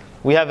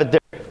 we have it there.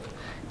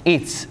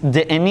 It's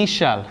the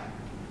initial.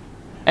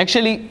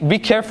 Actually, be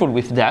careful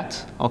with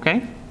that,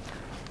 okay?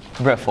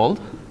 Breath hold.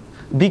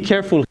 Be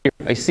careful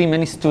here. I see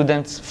many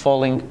students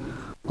falling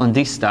on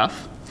this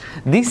stuff.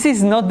 This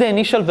is not the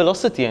initial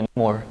velocity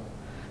anymore.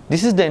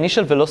 This is the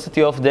initial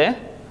velocity of the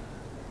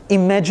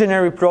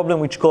imaginary problem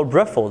which called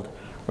breath hold.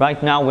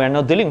 Right now, we are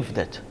not dealing with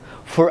that.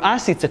 For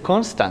us, it's a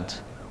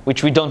constant,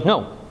 which we don't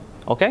know,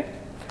 okay?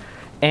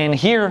 And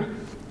here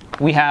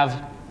we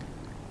have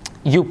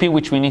UP,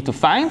 which we need to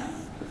find.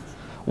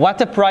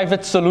 What a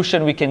private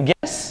solution we can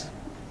guess?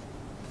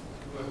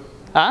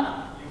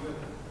 Huh?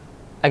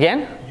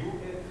 Again?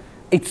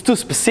 It's too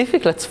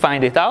specific. Let's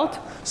find it out.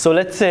 So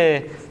let's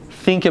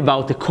think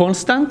about a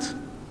constant.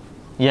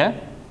 Yeah?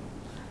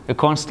 A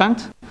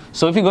constant.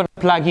 So if you're going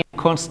to plug in a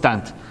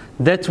constant,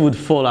 that would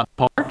fall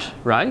apart,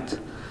 right?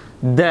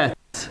 That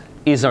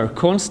is our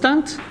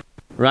constant,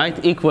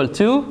 right? Equal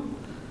to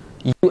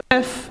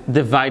UF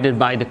divided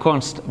by the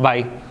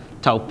by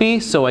tau p.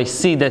 So I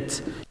see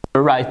that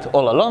you're right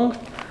all along.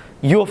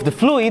 U of the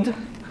fluid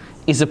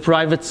is a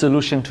private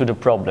solution to the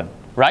problem,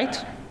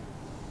 right?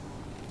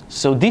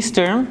 So this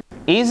term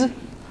is,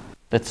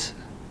 let's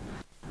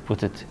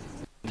put it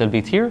a little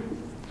bit here.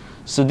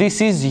 So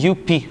this is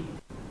UP,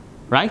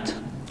 right,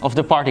 of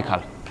the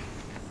particle.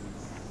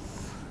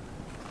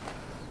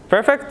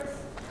 Perfect?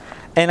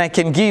 and I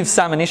can give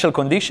some initial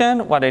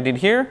condition, what I did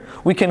here.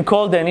 We can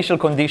call the initial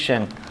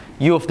condition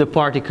u of the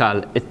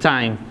particle at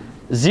time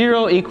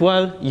 0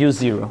 equal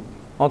u0.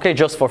 Okay,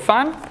 just for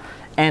fun.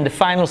 And the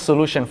final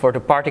solution for the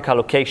particle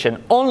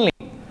location only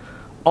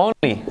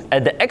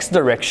at the x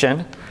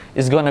direction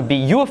is going to be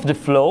u of the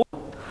flow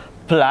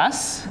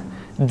plus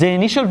the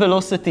initial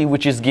velocity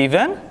which is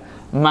given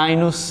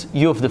minus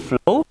u of the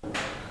flow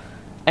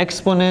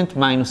exponent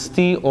minus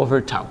t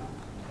over tau.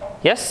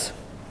 Yes?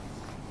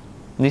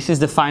 This is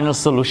the final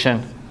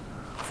solution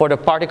for the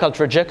particle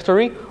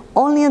trajectory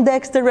only in the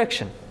x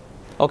direction.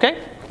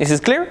 Okay? This is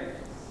clear?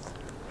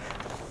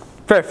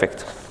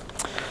 Perfect.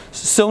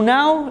 So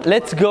now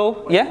let's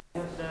go. Yeah?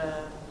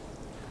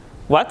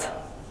 What?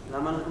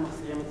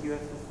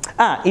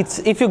 It's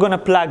if you're going to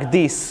plug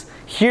this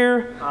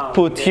here,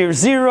 put here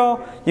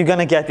 0, you're going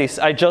to get this.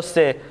 I just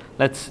say,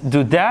 let's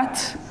do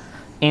that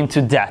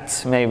into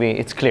that. Maybe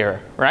it's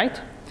clearer, right?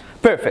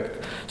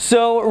 Perfect.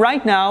 So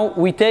right now,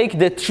 we take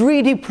the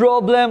 3D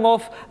problem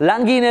of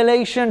lung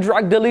inhalation,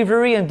 drug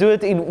delivery, and do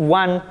it in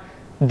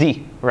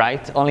 1D,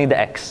 right? Only the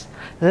x.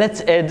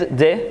 Let's add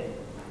the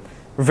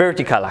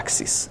vertical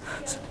axis.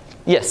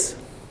 Yes?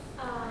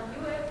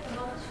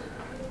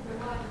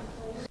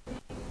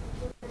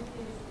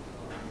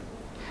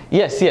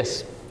 Yes,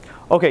 yes.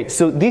 Okay,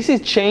 so this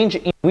is change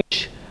in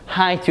which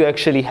height you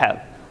actually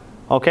have.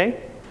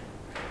 Okay?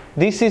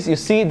 This is, you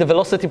see the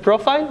velocity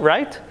profile,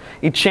 right?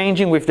 It's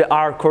changing with the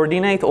r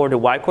coordinate or the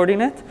y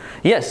coordinate.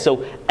 Yes,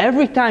 so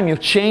every time you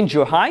change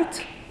your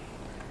height,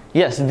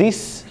 yes,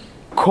 this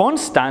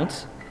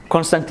constant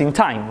in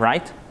time,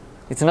 right?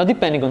 It's not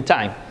depending on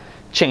time,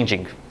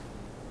 changing.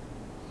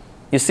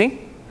 You see?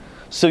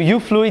 So u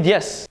fluid,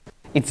 yes,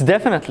 it's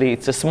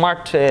a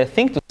smart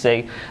thing to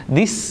say.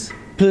 This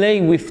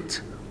play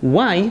with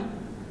y,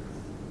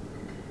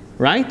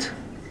 right?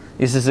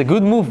 This is a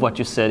good move what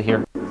you said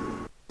here.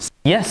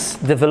 Yes,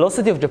 the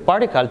velocity of the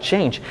particle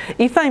change.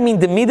 If I'm in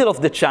the middle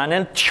of the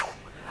channel,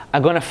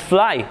 I'm going to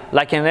fly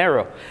like an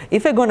arrow.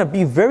 If I'm going to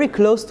be very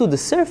close to the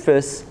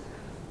surface,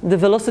 the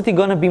velocity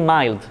going to be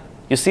mild.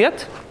 You see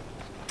it?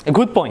 A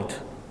good point.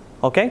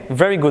 Okay?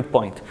 Very good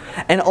point.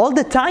 And all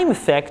the time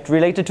effect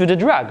related to the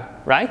drug,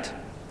 right?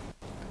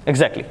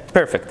 Exactly.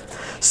 Perfect.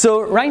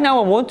 So right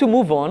now I want to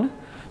move on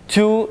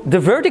to the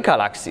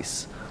vertical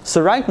axis. So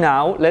right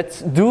now,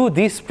 let's do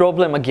this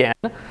problem again.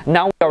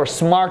 Now we are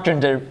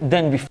smarter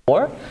than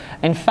before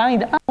and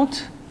find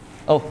out,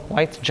 oh,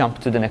 wait, jump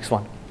to the next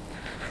one.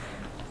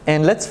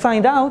 And let's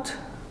find out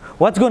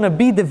what's going to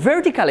be the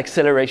vertical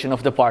acceleration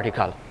of the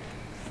particle.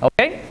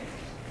 Okay?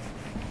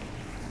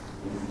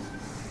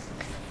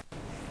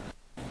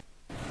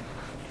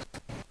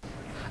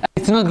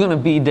 It's not going to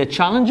be that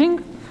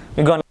challenging.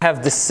 We're going to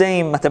have the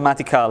same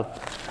mathematical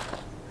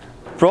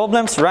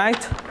problems,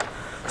 right?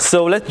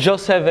 So let's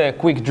just have a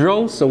quick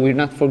draw so we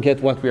not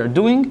forget what we are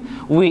doing.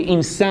 We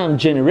in some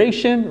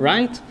generation,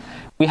 right?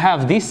 We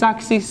have this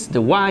axis, the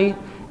y,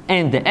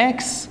 and the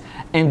x,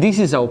 and this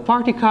is our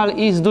particle.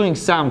 Is doing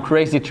some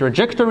crazy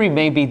trajectory,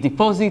 maybe it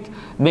deposit,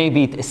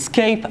 maybe it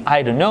escape,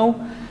 I don't know.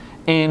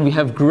 And we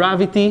have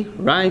gravity,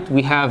 right?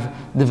 We have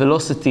the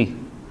velocity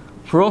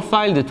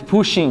profile that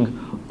pushing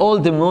all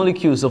the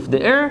molecules of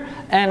the air,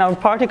 and our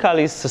particle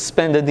is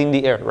suspended in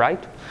the air,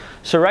 right?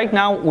 So right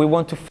now we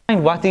want to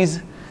find what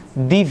is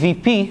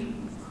dvp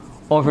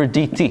over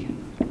dt,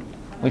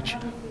 which,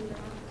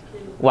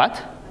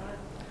 what?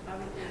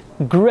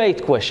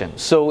 Great question.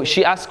 So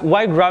she asked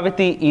why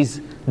gravity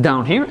is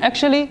down here.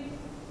 Actually,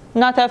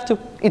 not have to.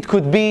 It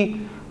could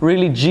be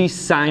really g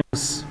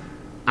sinus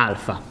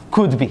alpha.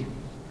 Could be.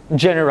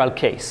 General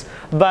case.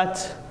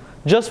 But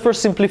just for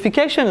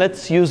simplification,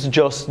 let's use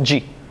just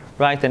g,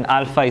 right? And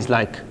alpha is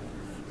like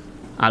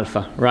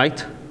alpha,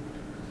 right?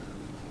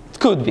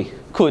 Could be.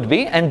 Could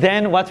be. And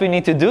then what we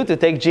need to do to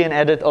take g and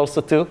add it also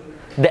to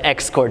the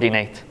x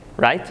coordinate,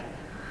 right?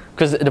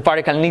 Because the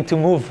particle need to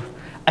move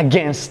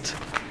against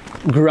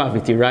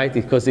gravity, right?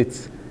 Because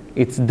it's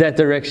that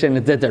direction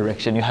and that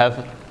direction. You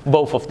have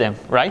both of them,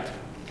 right?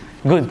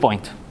 Good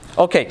point.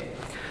 Okay,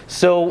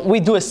 so we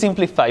do a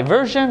simplified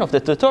version of the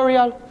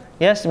tutorial.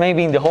 Yes,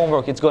 maybe in the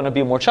homework it's going to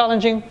be more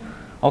challenging.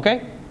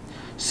 Okay,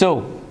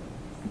 so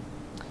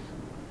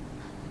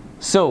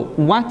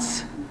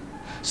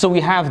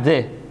we have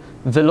the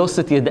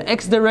velocity in the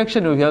x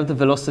direction, and we have the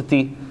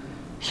velocity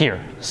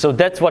here. So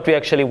that's what we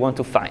actually want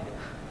to find.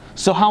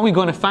 So how are we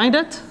going to find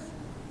it?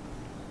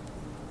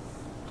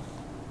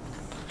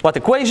 What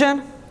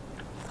equation?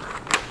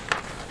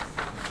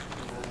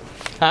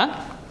 Huh?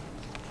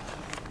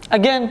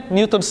 Again,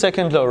 Newton's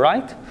second law,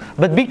 right?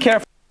 But be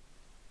careful.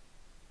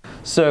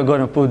 So we're going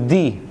to put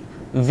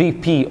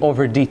dvp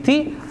over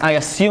dt. I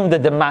assume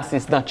that the mass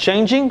is not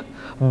changing.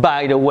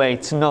 By the way,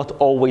 it's not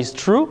always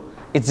true.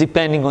 It's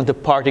depending on the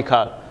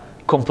particle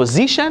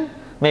composition.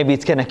 Maybe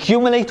it can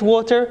accumulate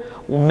water.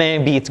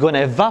 Maybe it's going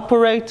to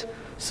evaporate.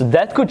 So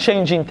that could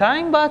change in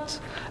time. But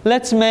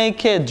let's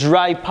make a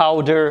dry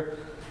powder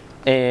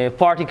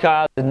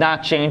particle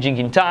not changing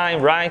in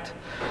time, right?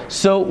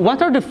 So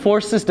what are the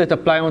forces that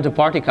apply on the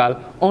particle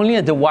only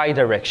at the y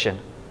direction?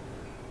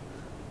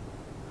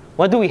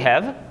 what do we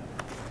have?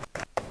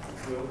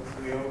 We always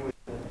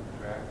have the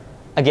drag.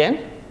 Again?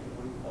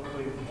 We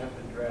always have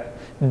the drag.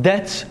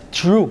 That's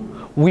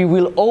true. We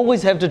will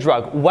always have the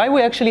drag. Why are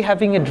we actually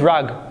having a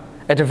drag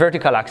at the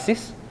vertical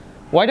axis?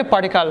 Why the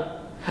particle?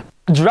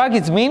 Drag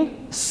is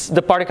means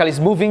the particle is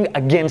moving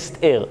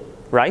against L,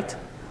 right?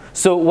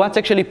 So what's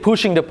actually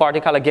pushing the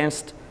particle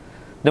against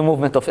the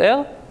movement of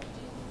L?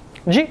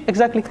 G,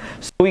 exactly.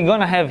 So we're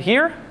going to have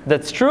here,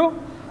 that's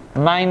true,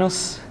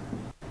 minus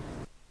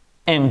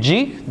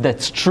mg,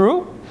 that's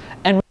true.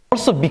 And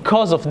also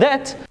because of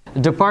that,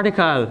 the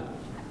particle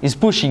is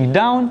pushing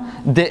down.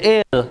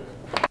 The L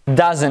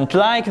doesn't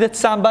like that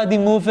somebody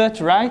move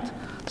it, right?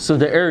 So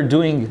the air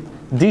doing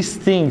this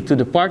thing to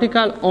the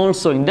particle,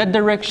 also in that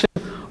direction,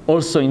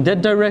 also in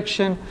that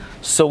direction.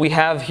 So we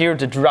have here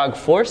the drag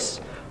force,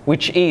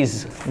 which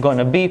is going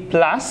to be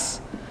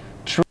plus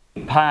 3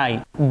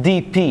 pi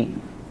dp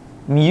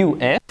mu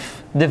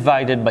f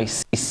divided by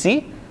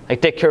cc. I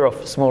take care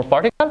of small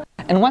particle.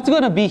 And what's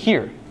going to be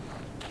here?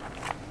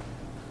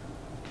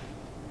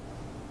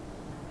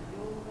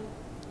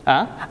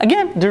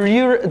 Again, the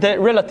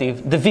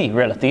relative, the v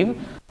relative,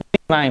 v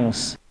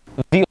minus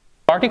v of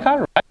the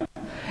particle, right?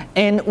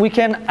 And we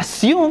can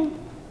assume,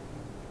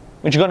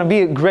 which is going to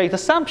be a great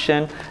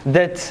assumption,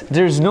 that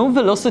there's no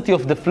velocity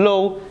of the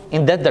flow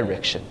in that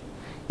direction.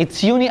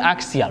 It's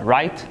uniaxial,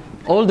 right?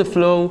 All the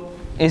flow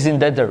is in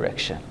that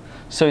direction.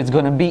 So it's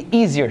going to be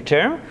easier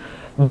term.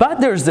 But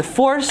there's the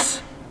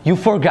force you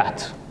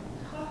forgot.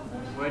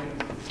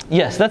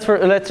 Yes, let's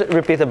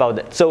repeat about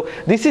that. So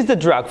this is the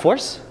drag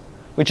force,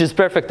 which is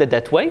perfected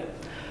that way.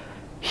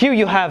 Here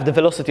you have the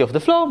velocity of the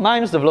flow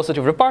minus the velocity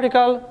of the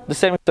particle, the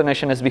same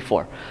explanation as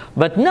before.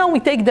 But now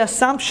we take the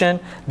assumption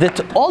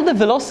that all the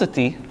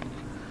velocity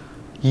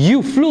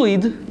u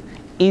fluid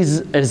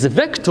is, as a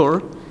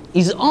vector,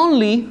 is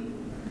only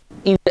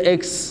in the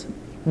x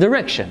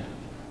direction.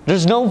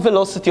 There's no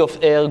velocity of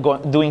air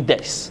doing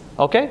this,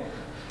 okay?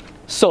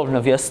 Solve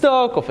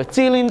Navier-Stokes of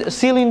a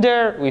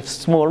cylinder with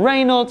small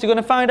Reynolds. You're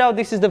going to find out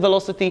this is the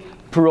velocity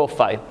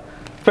profile.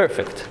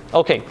 Perfect.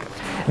 Okay.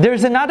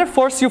 There's another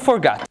force you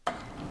forgot.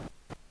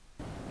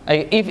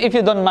 If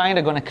you don't mind,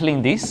 I'm going to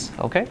clean this.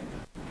 Okay.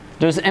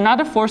 There's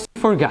another force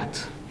you forgot,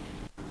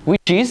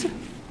 which is.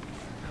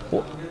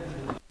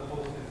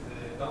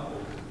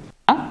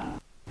 Huh?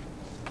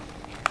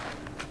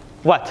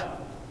 What?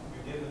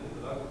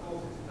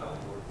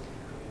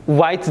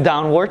 Why it's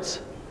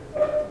downwards?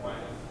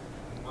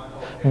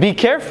 Be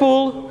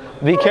careful,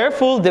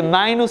 the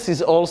minus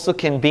is also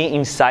can be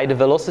inside the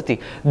velocity.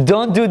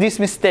 Don't do this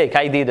mistake,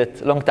 I did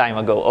it a long time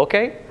ago,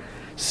 okay?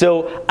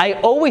 So I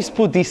always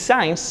put these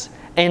signs,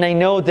 and I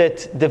know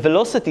that the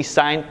velocity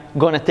sign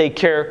gonna take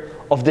care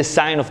of the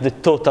sign of the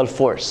total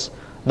force.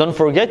 Don't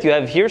forget, you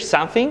have here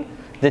something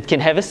that can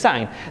have a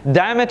sign.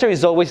 Diameter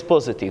is always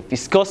positive.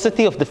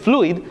 Viscosity of the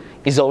fluid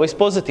is always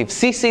positive.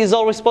 Cc is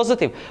always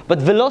positive, but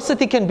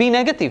velocity can be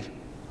negative.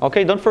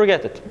 Okay, don't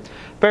forget it.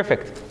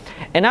 Perfect.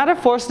 Another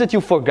force that you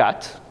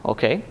forgot,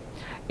 okay,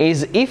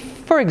 is if,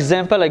 for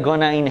example, I'm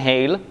gonna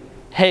inhale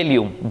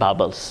helium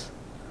bubbles.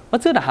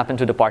 What's gonna happen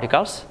to the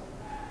particles?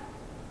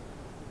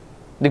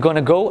 They're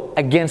gonna go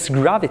against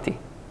gravity,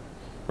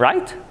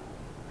 right?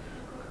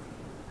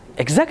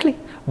 Exactly,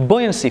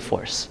 buoyancy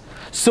force.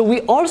 So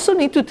we also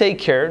need to take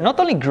care, not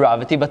only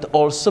gravity, but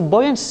also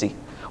buoyancy,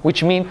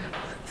 which means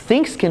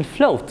things can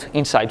float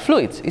inside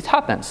fluids. It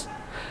happens.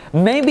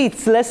 Maybe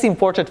it's less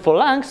important for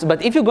lungs,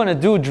 but if you're going to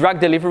do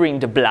drug delivery in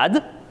the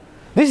blood,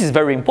 this is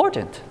very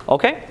important,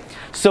 okay?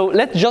 So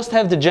let's just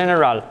have the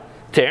general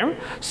term.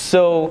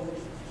 So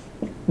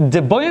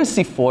the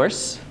buoyancy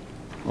force,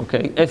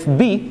 okay,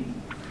 Fb,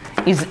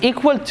 is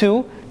equal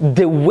to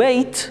the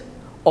weight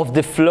of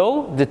the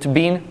flow that's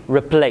been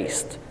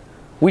replaced.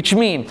 Which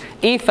means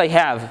if I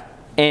have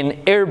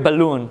an air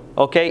balloon,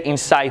 okay,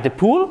 inside the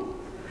pool,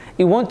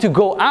 it wants to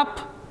go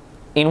up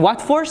in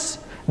what force?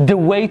 The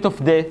weight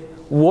of the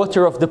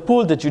water of the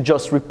pool that you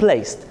just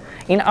replaced.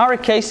 In our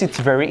case, it's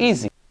very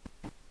easy.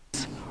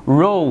 It's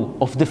rho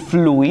of the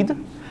fluid,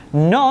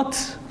 not,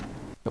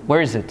 where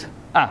is it?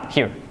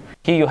 Here.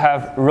 Here you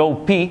have rho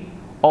p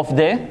of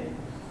the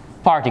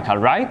particle,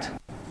 right?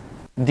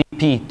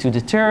 dp to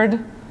the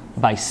third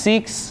by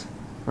 6,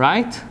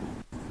 right?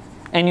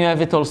 And you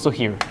have it also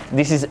here.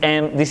 This is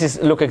m, this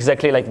is look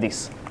exactly like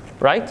this,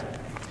 right?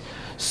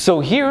 So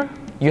here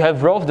you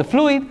have rho of the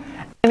fluid,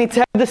 and it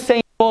has the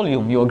same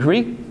volume, you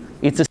agree?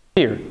 It's a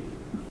sphere,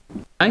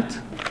 right?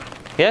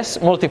 Yes,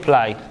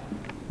 multiply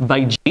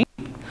by g.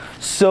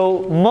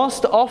 So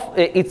most of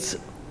it's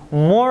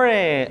more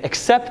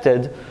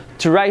accepted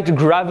to write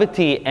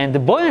gravity and the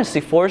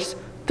buoyancy force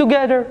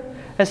together.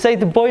 I say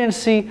the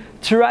buoyancy,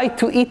 try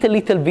to eat a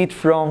little bit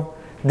from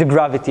the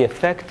gravity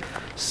effect.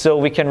 So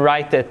we can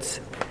write it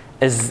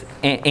as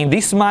in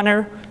this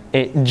manner,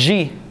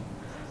 g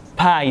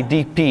pi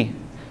dp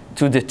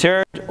to the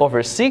third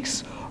over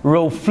 6,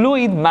 rho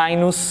fluid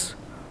minus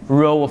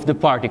rho of the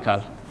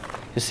particle.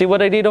 You see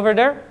what I did over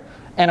there?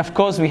 And of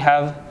course we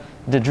have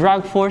the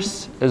drag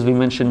force, as we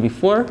mentioned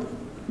before.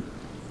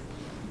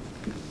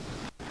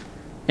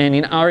 And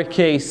in our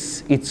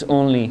case, it's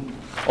only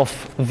of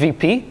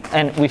VP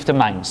and with the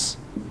minus,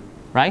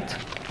 right?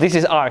 This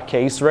is our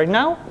case right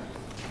now.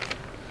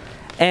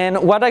 And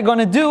what I'm going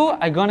to do,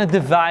 I'm going to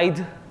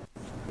divide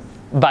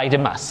by the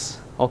mass,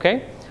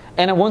 okay?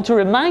 And I want to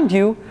remind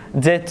you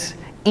that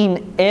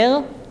in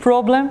air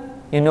problem,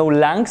 you know,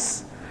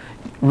 lungs,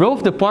 rho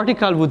of the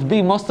particle would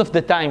be most of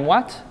the time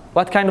what?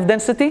 What kind of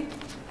density?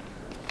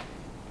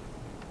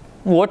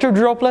 Water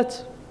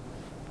droplets,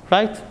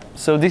 right?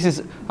 So this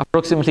is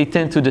approximately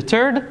 10 to the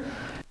third.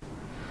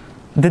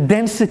 The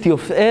density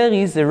of air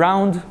is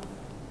around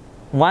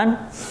 1.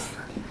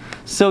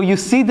 So you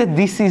see that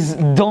this is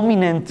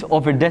dominant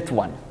over that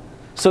one.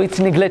 So it's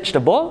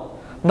negligible,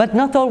 but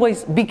not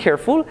always. Be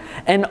careful.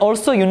 And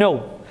also, you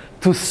know,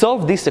 to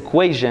solve this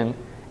equation,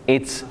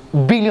 it's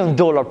 $1 billion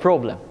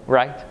problem,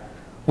 right?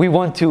 We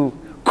want to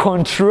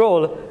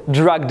control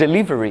drug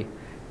delivery.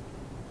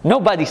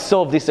 Nobody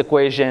solved this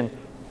equation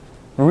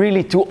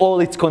really to all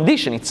its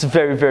conditions. It's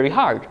very, very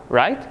hard,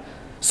 right?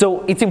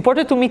 So it's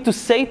important to me to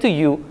say to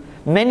you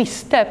many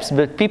steps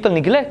that people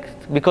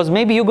neglect, because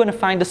maybe you're going to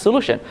find a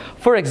solution.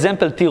 For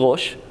example,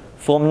 Tirosh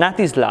from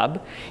Nati's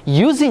lab,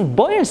 using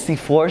buoyancy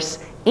force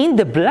in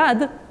the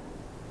blood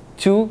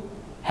to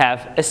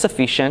have a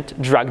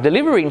sufficient drug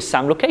delivery in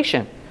some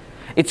location.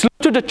 It's look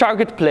to the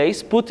target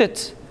place, put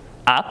it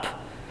up,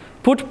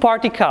 put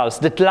particles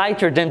that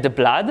lighter than the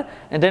blood,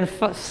 and then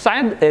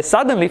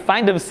suddenly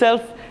find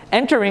themselves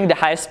entering the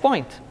highest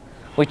point,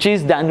 which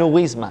is the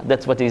aneurysma.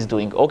 That's what he's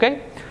doing,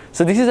 okay?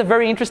 So this is a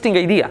very interesting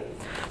idea.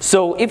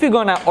 So if we're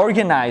going to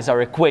organize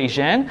our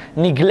equation,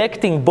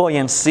 neglecting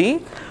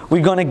buoyancy,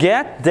 we're going to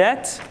get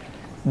that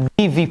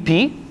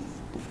dVp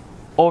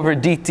over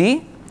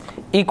dt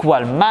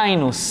equal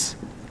minus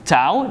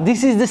tau.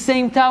 This is the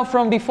same tau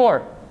from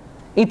before.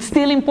 It's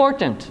still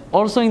important,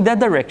 also in that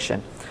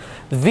direction.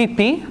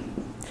 Vp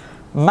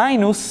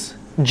minus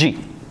g,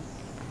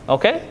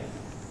 okay?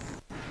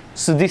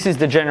 So this is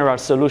the general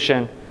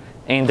solution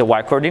in the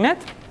y-coordinate.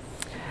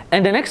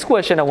 And the next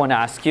question I want to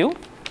ask you,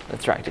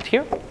 let's write it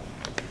here.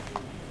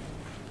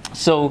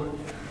 So,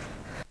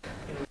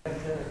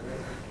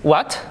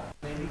 what?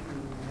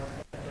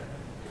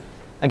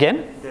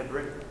 Again?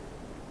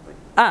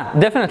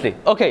 Definitely.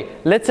 Okay,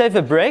 let's have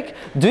a break.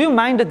 Do you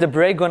mind that the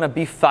break gonna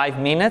be 5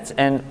 minutes,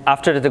 and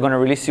after that they're gonna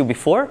release you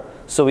before,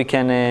 so we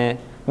can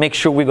make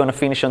sure we're gonna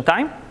finish on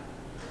time?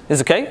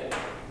 Is okay?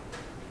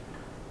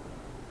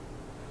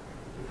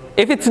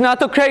 If it's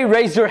not okay,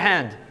 raise your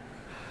hand.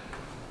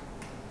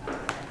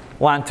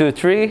 1, 2,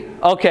 3.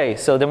 Okay,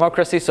 so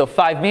democracy, so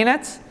 5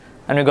 minutes,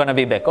 and we're gonna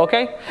be back,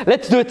 okay?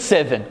 Let's do it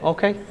 7,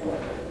 okay?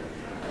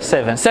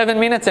 7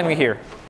 minutes and we're here.